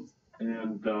something,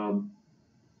 and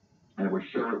I was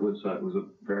sure it was a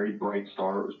very bright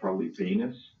star. It was probably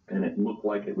Venus, and it looked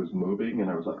like it was moving,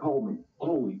 and I was like, holy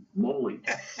moly.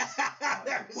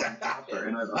 And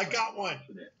I got one.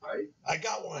 Right? I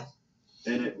got one.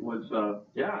 And it was,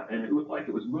 and it looked like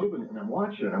it was moving, and I'm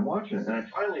watching it, and I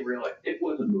finally realized it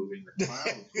wasn't moving. The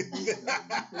clouds were moving.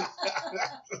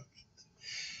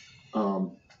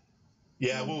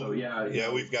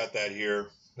 We've got that here.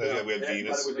 We have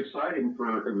Venus. But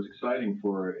it was exciting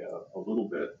for a little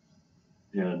bit,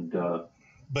 and.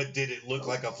 But did it look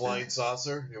like a flying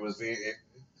saucer? It was it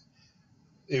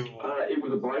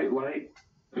was a bright light.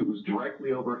 It was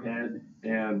directly overhead,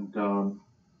 and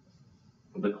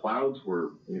the clouds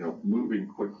were, moving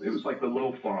quickly. It was like the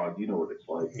low fog. You know what it's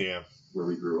like. Yeah. Where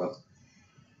we grew up.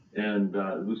 And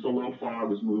it was the low fog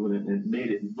was moving, and it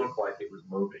made it look like it was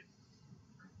moving.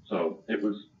 So it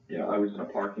was, I was in a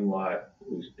parking lot. It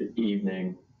was the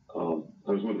evening. I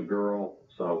was with a girl.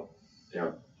 So,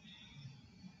 yeah.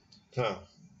 Huh.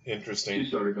 Interesting. She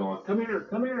started going, come here,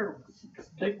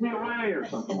 take me away, or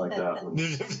something like that. When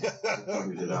we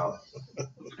figured it out.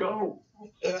 Let's go.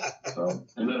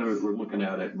 And then we're looking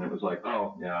at it, and it was like,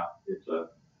 oh yeah, it's a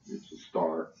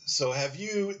star. So have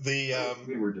you we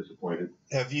were disappointed.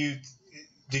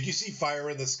 Did you see Fire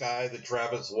in the Sky, the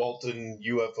Travis Walton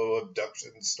UFO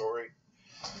abduction story?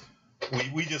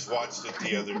 We just watched it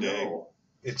the other day. No.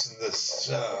 It's in the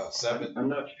 70s. I'm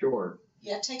not sure.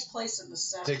 Yeah, it takes place in the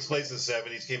 70s. Takes place in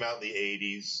the 70s. Came out in the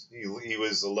 80s. He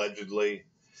was allegedly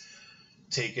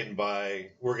taken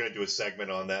by. We're going to do a segment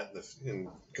on that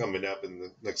coming up in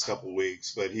the next couple of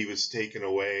weeks. But he was taken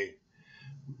away.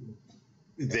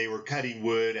 They were cutting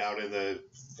wood out in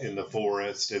the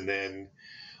forest, and then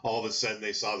all of a sudden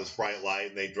they saw this bright light,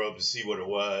 and they drove to see what it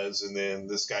was. And then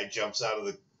this guy jumps out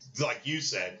of like you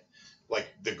said,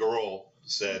 like the girl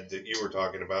said that you were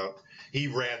talking about. He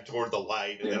ran toward the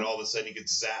light, and then all of a sudden he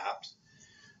gets zapped.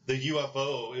 The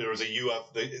UFO, there was a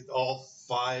UFO. All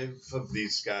 5 of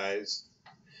these guys,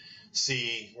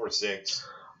 or 6,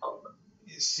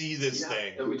 see this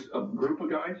thing. It was a group of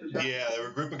guys. Yeah, there were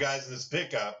a group of guys in this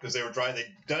pickup because they were they'd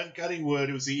done cutting wood.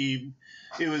 It was it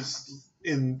was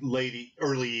in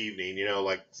early evening,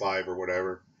 like 5 or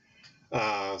whatever,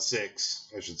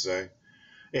 6, I should say.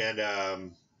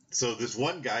 And so this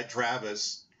one guy,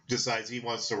 Travis, decides he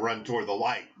wants to run toward the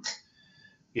light.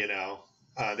 They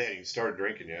hadn't even started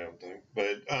drinking yet, I don't think.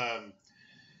 But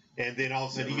and then all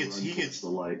of a sudden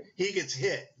he gets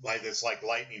hit by this like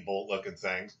lightning bolt looking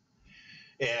thing,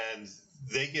 and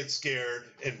they get scared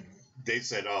and they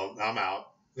said, "Oh, I'm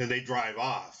out," and they drive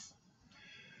off.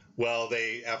 Well,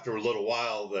 after a little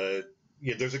while,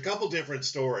 there's a couple different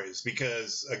stories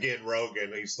because again,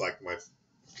 Rogan, he's like my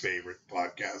favorite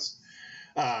podcast,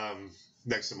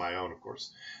 next to my own, of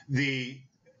course. They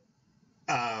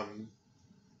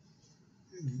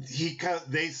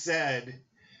said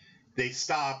they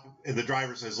stop and the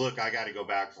driver says, "Look, I got to go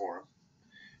back for him,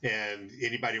 and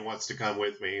anybody wants to come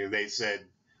with me." And they said,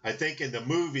 I think in the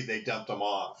movie they dumped him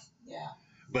off. Yeah.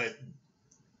 But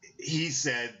he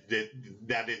said that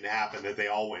didn't happen, that they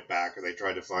all went back and they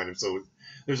tried to find him. So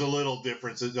there's a little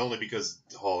difference, only because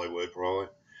Hollywood, probably.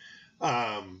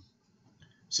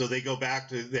 So they go back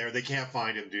to there. They can't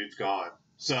find him. Dude's gone.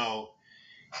 So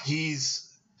he's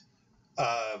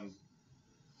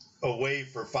away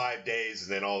for 5 days,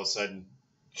 and then all of a sudden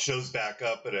shows back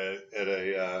up at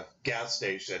a gas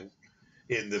station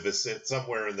in the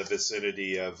somewhere in the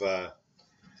vicinity of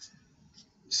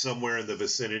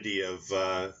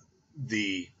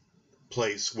the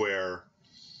place where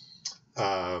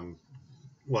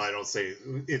well, I don't say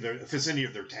in the vicinity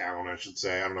of their town, I should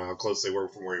say. I don't know how close they were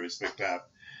from where he was picked up,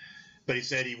 but he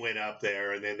said he went up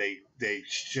there, and then they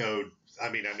showed. I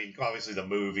mean, obviously the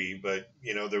movie, but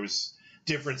there was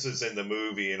differences in the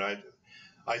movie, and I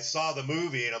saw the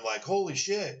movie, and I'm like, holy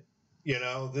shit,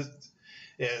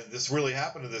 this really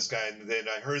happened to this guy. And then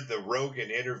I heard the Rogan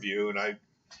interview, and I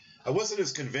wasn't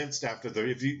as convinced after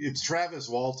it's Travis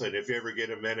Walton. If you ever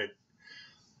get a minute,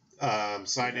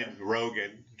 sign in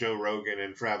Joe Rogan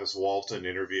and Travis Walton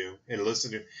interview and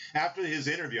listen to after his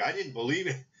interview. I didn't believe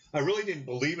it. I really didn't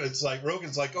believe it. It's like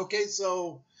Rogan's like, okay,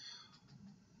 so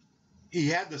he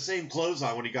had the same clothes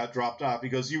on when he got dropped off. He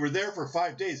goes, "You were there for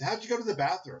 5 days. How'd you go to the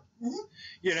bathroom?" Mm-hmm.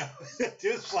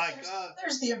 Just like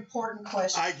there's the important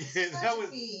question.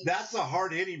 That's a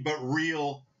hard hitting but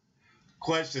real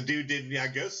question. Dude didn't. I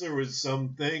guess there was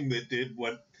something that did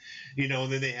what.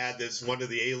 And then they had this, one of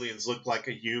the aliens looked like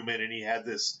a human, and he had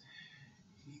this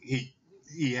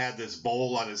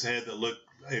bowl on his head that looked,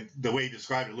 the way he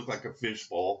described it, looked like a fish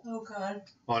bowl. Oh, God.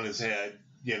 On his head,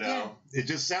 Yeah. It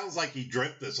just sounds like he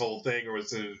dreamt this whole thing, or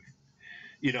was it,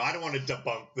 I don't want to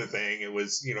debunk the thing. It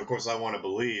was, of course I want to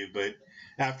believe, but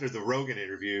after the Rogan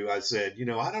interview, I said,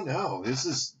 I don't know. This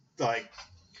is like,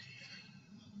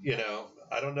 I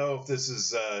don't know if this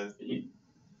is, I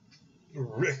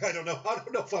don't know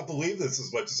if I believe this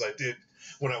as much as I did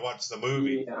when I watched the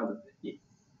movie.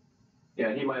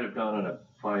 Yeah, he might have gone on a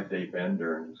 5-day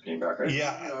bender and just came back. I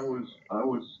was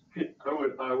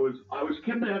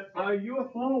kidnapped by a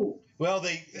UFO. Well,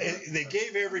 they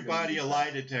gave everybody a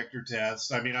lie detector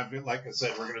test. I mean, like I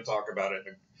said, we're going to talk about it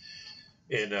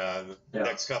in the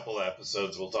next couple of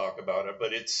episodes. We'll talk about it,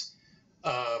 but it's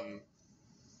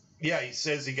he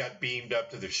says he got beamed up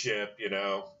to the ship,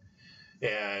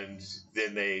 and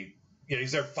then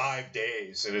he's there 5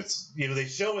 days, and it's they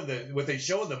show what they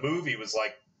show in the movie was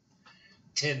like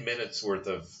 10 minutes worth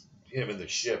of him in the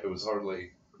ship. It was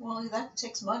hardly. Well, that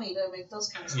takes money to make those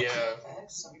kinds of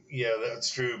effects. So. Yeah, that's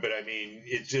true. But I mean,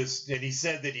 it just, and he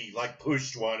said that he like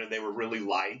pushed one and they were really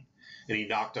light, and he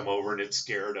knocked them over and it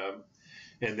scared them.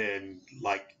 And then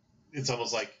it's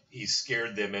almost like he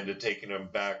scared them into taking them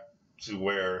back to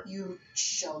where you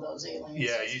show those aliens.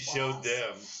 Yeah, you showed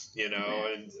them, and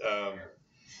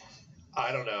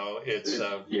I don't know. It's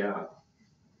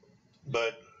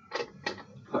but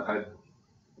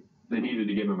they needed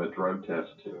to give him a drug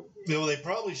test too. No, they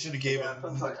probably should have gave him.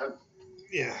 That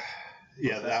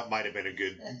might have been a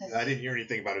good. I didn't hear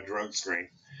anything about a drug screen,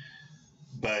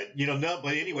 but no.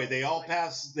 But anyway, they all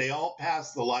passed the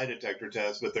lie detector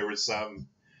test, but there was some.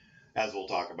 As we'll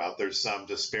talk about, there's some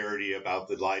disparity about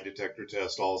the lie detector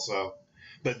test also,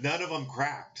 but none of them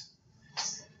cracked.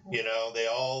 None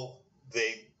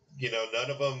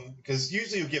of them, because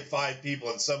usually you get 5 people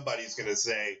and somebody's going to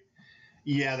say,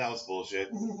 yeah, that was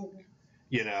bullshit,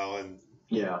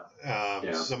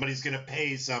 somebody's going to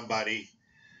pay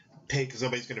because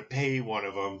somebody's going to pay one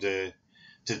of them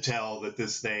to tell that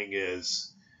this thing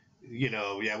is, we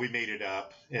made it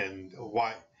up, and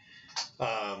why,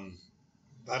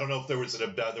 I don't know if there was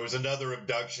another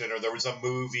abduction, or there was a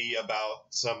movie about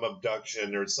some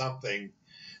abduction or something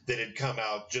that had come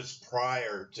out just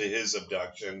prior to his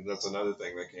abduction. That's another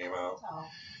thing that came out. Oh.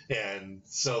 And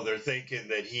so they're thinking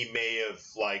that he may have,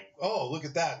 like, oh, look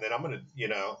at that. And then I'm going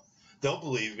to, they'll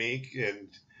believe me. And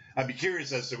I'd be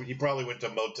curious as to, he probably went to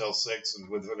Motel 6 and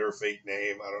with her fake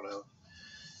name. I don't know.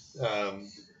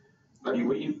 I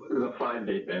mean, it was a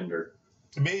 5-day bender.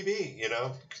 Maybe,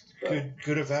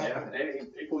 could have happened. Yeah, hey,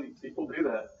 people do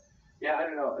that. Yeah, I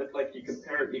don't know. It's like you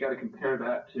got to compare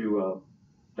that to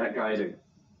that guy to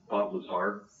Bob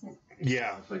Lazar.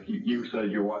 Yeah. It's like you said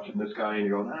you're watching this guy and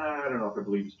you're going, I don't know if I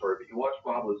believe the story. But you watch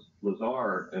Bob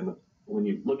Lazar, and when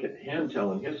you look at him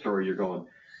telling his story, you're going,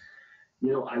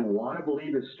 I want to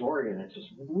believe his story, and it's just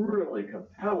really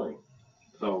compelling.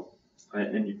 So,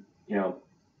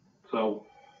 so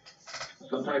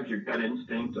sometimes your gut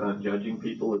instinct on judging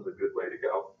people is a good way to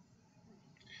go.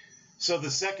 So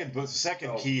the second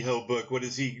Kehoe book, what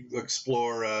does he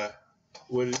explore?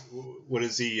 What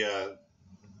does he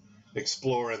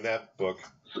explore in that book?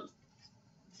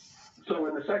 So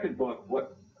in the second book,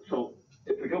 so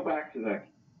if we go back to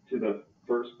the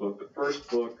first book, the first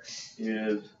book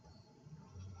is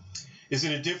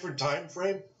it a different time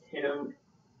frame? Him.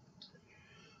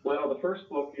 Well, the first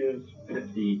book is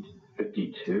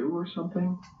 52 or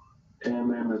something.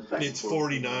 And then the second it's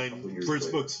 49.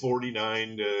 First book's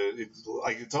 49.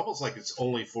 It's almost like it's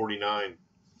only 49.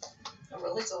 Oh,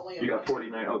 really? It's only you got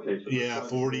 49. Okay. So yeah,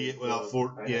 40.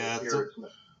 Yeah.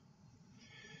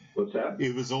 What's that?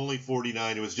 It was only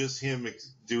 49. It was just him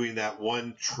doing that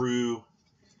one true.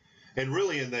 And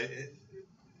really,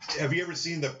 have you ever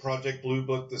seen the Project Blue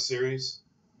Book, the series?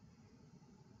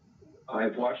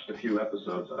 I've watched a few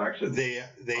episodes. Actually,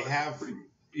 they have.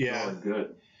 Yeah.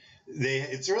 Good.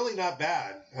 It's really not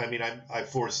bad. I mean, I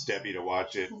forced Debbie to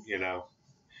watch it,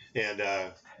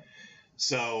 and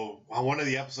so on one of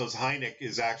the episodes, Hynek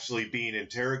is actually being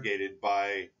interrogated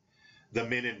by the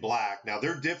Men in Black. Now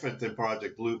they're different than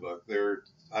Project Blue Book.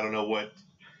 I don't know what.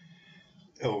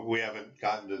 Oh, we haven't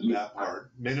gotten to that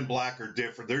part. Men in Black are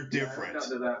different. They're different. I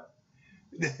haven't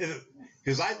gotten to that.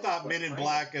 Because I thought Men in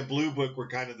Black and Blue Book were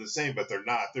kind of the same, but they're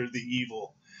not. They're the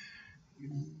evil.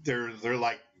 They're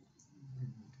like.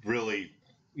 Really,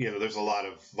 there's a lot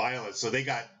of violence. So they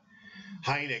got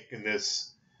Hynek in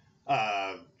this,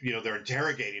 they're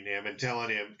interrogating him and telling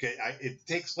him, it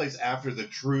takes place after the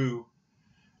true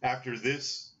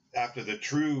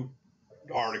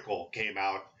article came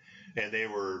out, and they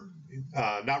were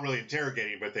not really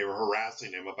interrogating, but they were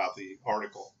harassing him about the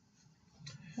article.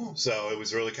 So it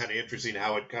was really kind of interesting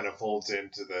how it kind of folds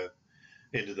into the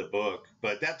book.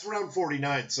 But that's around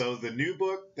 49. So the new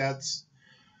book,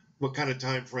 what kind of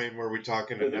time frame were we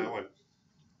talking in that one?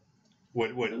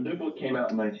 What? The new book came out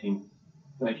in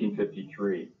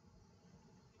 1953.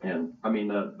 And, I mean,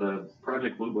 the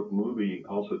Project Blue Book movie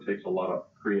also takes a lot of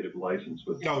creative license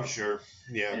with it. Oh, sure.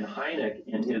 Yeah. And Hynek,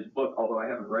 in his book, although I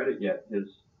haven't read it yet, his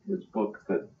book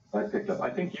that I picked up, I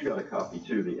think you got a copy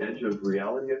too, The Edge of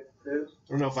Reality, it is.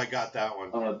 I don't know if I got that one.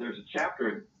 There's a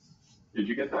chapter. Did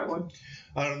you get that one?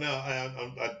 I don't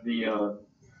know.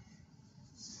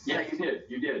 Yeah,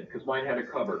 you did, because mine had a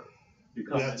cover.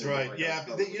 That's right. Yeah,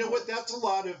 but you know what? That's a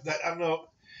lot of that. I don't know.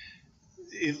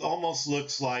 It almost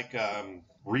looks like a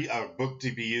book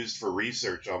to be used for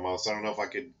research. Almost. I don't know if I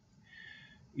could.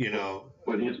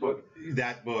 What, his book?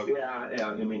 That book. Yeah.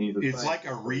 I mean, it's like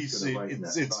a research.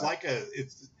 It's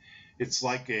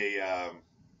like a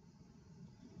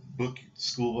book,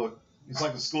 school book. It's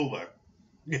like a school book.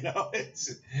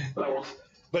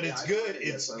 But it's good.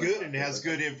 It's good and has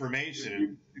good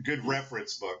information. Good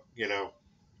reference book. I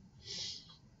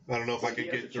don't know if I could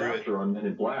get through it. Chapter on Men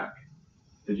in Black.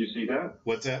 Did you see that?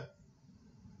 What's that?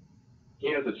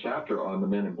 He has a chapter on the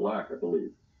Men in Black, I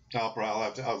believe. I'll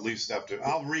at least have to.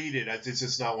 I'll read it. It's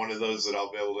just not one of those that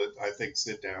I'll be able to. I think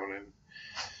sit down and.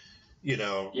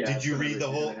 Yeah, did you read the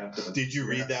whole? Did you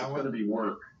read that one? It's going to be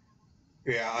work.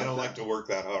 Yeah, I don't like to work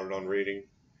that hard on reading.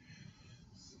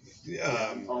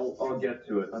 I'll get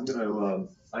to it. I'm gonna.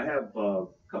 I have a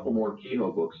couple more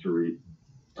Kehoe books to read.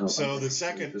 So the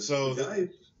second.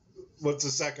 What's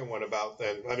the second one about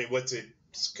then? I mean, what's it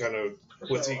kind of?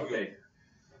 What's he? Okay.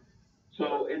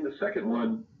 So in the second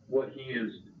one, what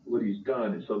he's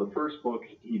done is, so the first book,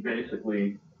 he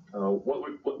basically, what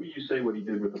would you say what he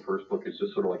did with the first book is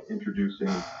just sort of like introducing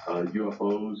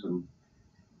UFOs, and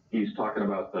he's talking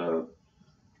about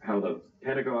how the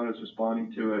Pentagon is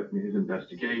responding to it and his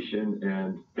investigation,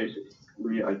 and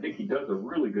basically I think he does a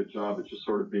really good job at just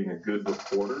sort of being a good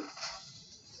reporter.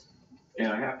 And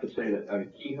I have to say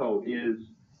that Kehoe is,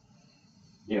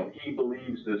 he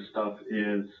believes this stuff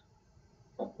is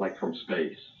like from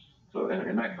space. So,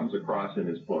 and that comes across in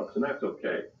his books, and that's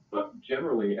okay. but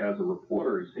generally, as a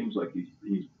reporter, he seems like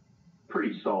he's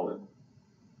pretty solid.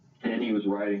 And he was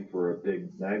writing for a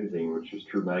big magazine, which is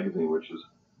True Magazine, which is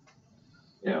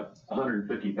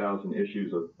 150,000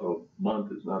 issues a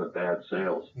month is not a bad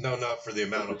sales. No, not for the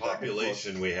amount of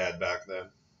population we had back then.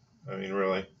 I mean,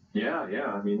 really. Yeah.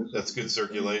 I mean, that's good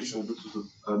circulation. This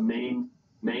is a main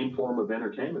form of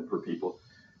entertainment for people.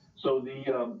 So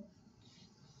the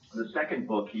second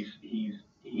book,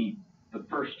 the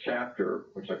first chapter,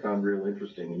 which I found real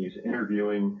interesting, he's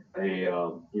interviewing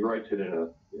he writes it in a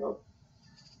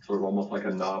sort of almost like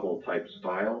a novel type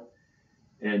style,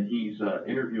 and he's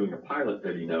interviewing a pilot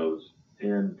that he knows,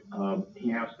 and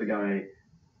he asks the guy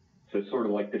to sort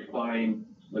of like define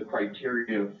the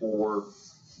criteria for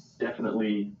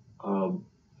definitely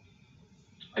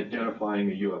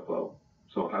identifying a UFO.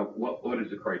 So what is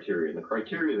the criteria? And the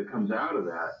criteria that comes out of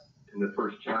that in the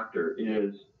first chapter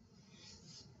is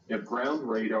if ground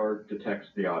radar detects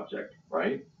the object,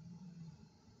 right?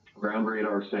 Ground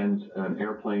radar sends an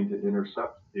airplane to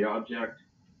intercept the object,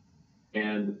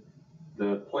 and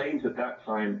the planes at that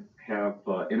time have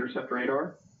intercept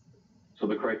radar. So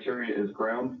the criteria is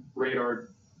ground radar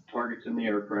targets in the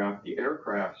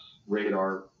aircraft's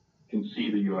radar can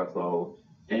see the UFO,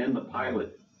 and the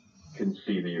pilot can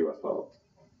see the UFO.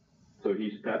 So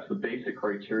that's the basic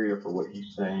criteria for what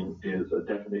he's saying is a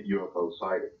definite UFO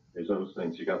sighting. There's those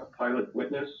things. You got the pilot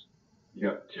witness, you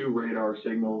got 2 radar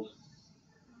signals,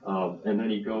 and then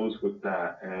he goes with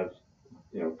that as,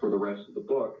 for the rest of the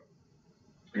book.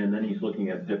 And then he's looking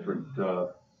at different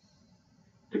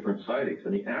sightings.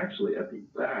 And he actually, at the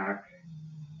back,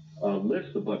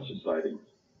 lists a bunch of sightings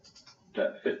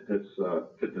that fit this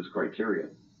criteria.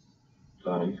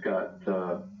 He's got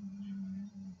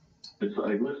it's a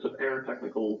list of air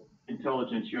technical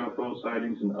intelligence UFO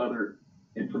sightings and other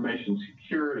information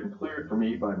secured and cleared for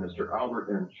me by Mr. Albert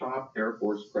M. Chop, Air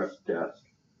Force Press Desk.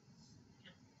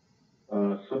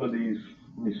 Some of these,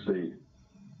 let me see.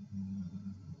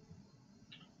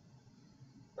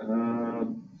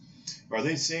 Are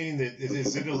they saying that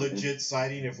is it a legit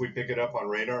sighting if we pick it up on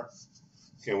radar?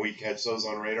 Can we catch those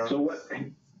on radar? So what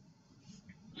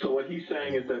he's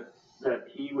saying is that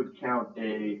he would count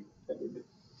he's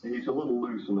a little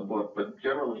loose in the book, but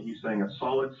generally he's saying a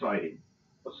solid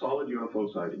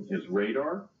UFO sighting is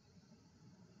radar,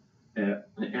 an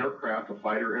aircraft, a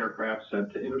fighter aircraft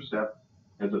sent to intercept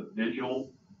as a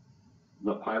visual,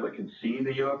 the pilot can see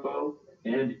the UFO,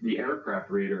 and the aircraft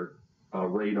radar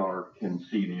can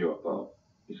see the UFO.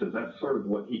 He says that's sort of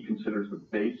what he considers the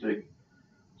basic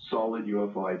solid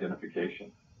UFO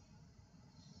identification.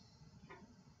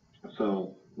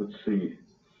 So let's see.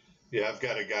 Yeah, I've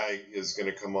got a guy who's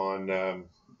going to come on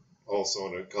also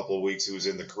in a couple of weeks who's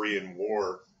in the Korean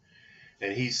War,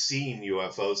 and he's seen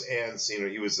UFOs and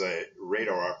he was a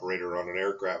radar operator on an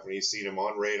aircraft, and he's seen them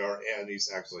on radar and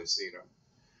he's actually seen them.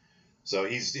 So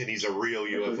he's a real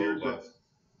UFO buff.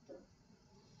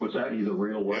 What's that? He's a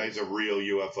real what? Yeah, he's a real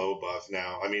UFO buff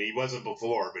now. I mean, he wasn't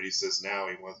before, but he says now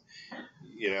he wants.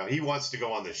 He wants to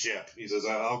go on the ship. He says,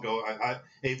 "I'll go."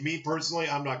 Me personally,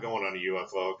 I'm not going on a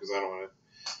UFO because I don't want to.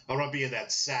 I'm not being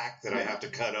that sack that I have to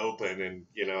cut open, and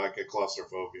I get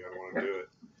claustrophobia. I don't want to do it.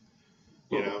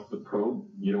 The probe.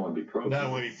 You don't want to be probed. I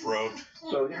don't want to be probed.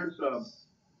 So here's So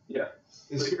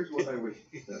here's what I was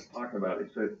talking about. He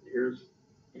said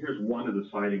here's one of the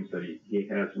sightings that he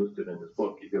has listed in his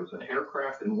book. He goes, an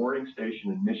aircraft and warning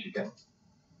station in Michigan,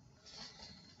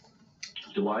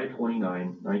 July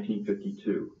 29,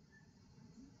 1952,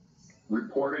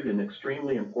 reported an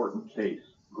extremely important case.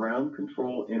 Ground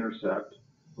control intercept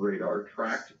radar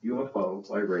tracked UFO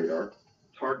by radar,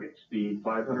 target speed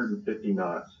 550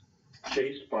 knots,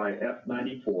 chased by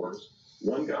F-94s.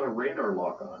 One got a radar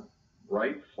lock on,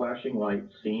 bright flashing light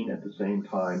seen at the same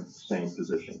time, same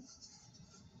position.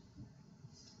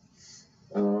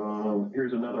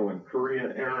 Here's another one,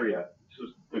 Korea area. This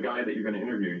is the guy that you're going to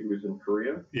interview. He was in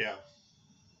Korea. Yeah.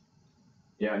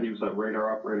 Yeah, he was a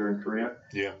radar operator in Korea.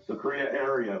 Yeah. So Korea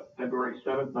area, February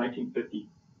 7th,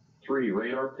 1953,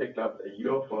 radar picked up a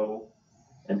UFO,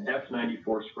 an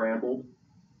F-94 scrambled.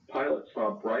 Pilot saw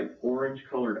a bright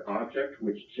orange-colored object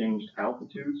which changed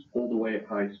altitudes, pulled away at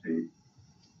high speed.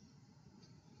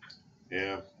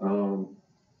 Yeah. We'll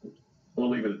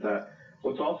leave it at that.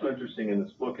 What's also interesting in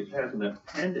this book, it has an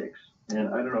appendix, and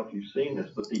I don't know if you've seen this,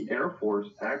 but the Air Force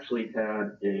actually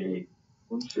had a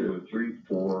 1, 2, 3,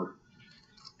 4,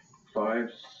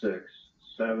 5, 6,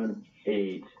 7,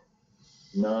 8,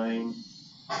 9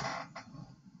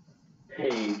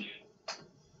 page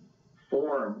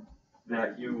form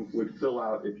that you would fill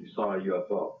out if you saw a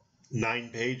UFO. 9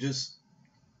 pages?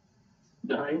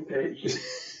 9 pages.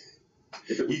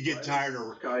 You get tired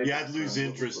or I'd lose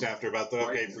interest after about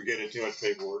okay, forget it, too much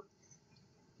paperwork.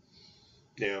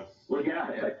 Yeah. Well, yeah,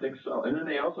 I think so. And then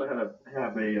they also have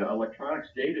a electronics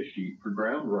data sheet for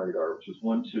ground radar, which is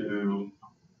 1, 2,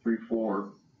 3,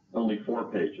 4, only 4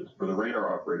 pages for the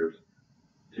radar operators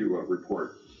to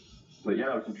report. But yeah,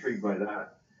 I was intrigued by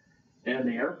that. And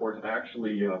the Air Force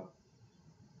actually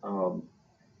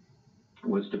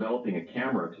was developing a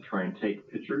camera to try and take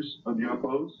pictures of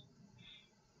UFOs.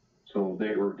 So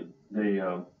they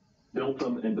built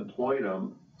them and deployed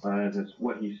them. And it's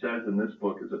what he says in this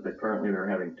book is that they're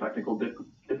having technical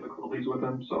difficulties with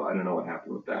them. So I don't know what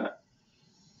happened with that.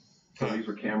 So these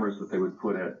were cameras that they would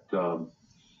put at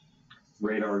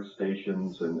radar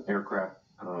stations and aircraft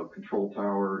control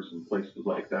towers and places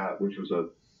like that, which was a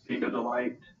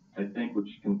light, I think, which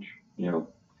can,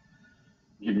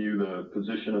 give you the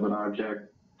position of an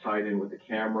object tied in with the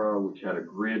camera, which had a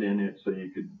grid in it so you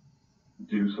could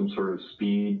do some sort of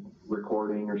speed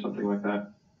recording or something like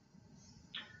that.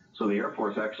 So the Air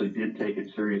Force actually did take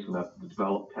it serious enough to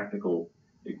develop technical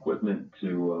equipment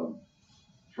to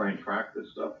try and track this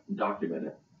stuff and document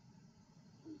it.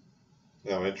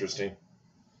 Oh, interesting.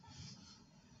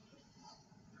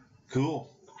 Cool.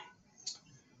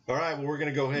 All right. Well, we're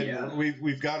going to go ahead. Yeah.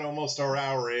 We've got almost our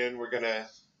hour in. We're gonna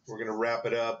wrap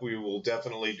it up. We will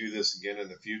definitely do this again in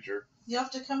the future. You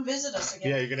have to come visit us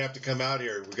again. Yeah, you're gonna have to come out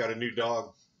here. We got a new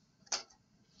dog.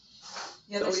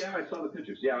 Yeah, oh yeah, I saw the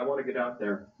pictures. Yeah, I want to get out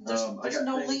there. There's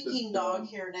no leaking dog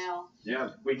here now. Yeah,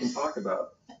 we can talk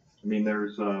about. I mean,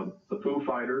 there's the Foo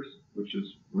Fighters, which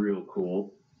is real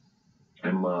cool.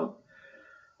 And I'll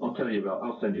tell you about.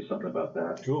 I'll send you something about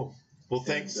that. Cool. Well,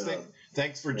 thanks.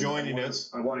 Thanks for joining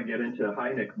us. I want to get into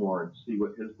Hynek more and see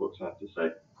what his books have to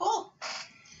say. Cool.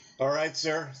 All right,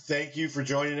 sir. Thank you for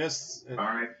joining us. All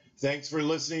right. Thanks for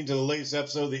listening to the latest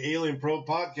episode of the Alien Probe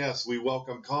Podcast. We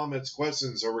welcome comments,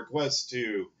 questions, or requests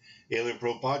to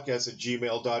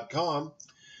alienprobepodcast@gmail.com.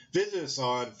 Visit us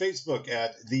on Facebook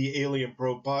at The Alien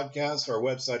Probe Podcast, our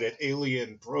website at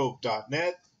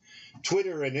alienprobe.net,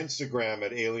 Twitter and Instagram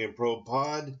at Alien Probe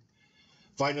Pod.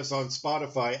 Find us on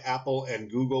Spotify, Apple,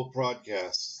 and Google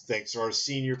Podcasts. Thanks to our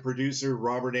senior producer,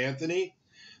 Robert Anthony.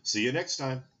 See you next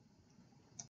time.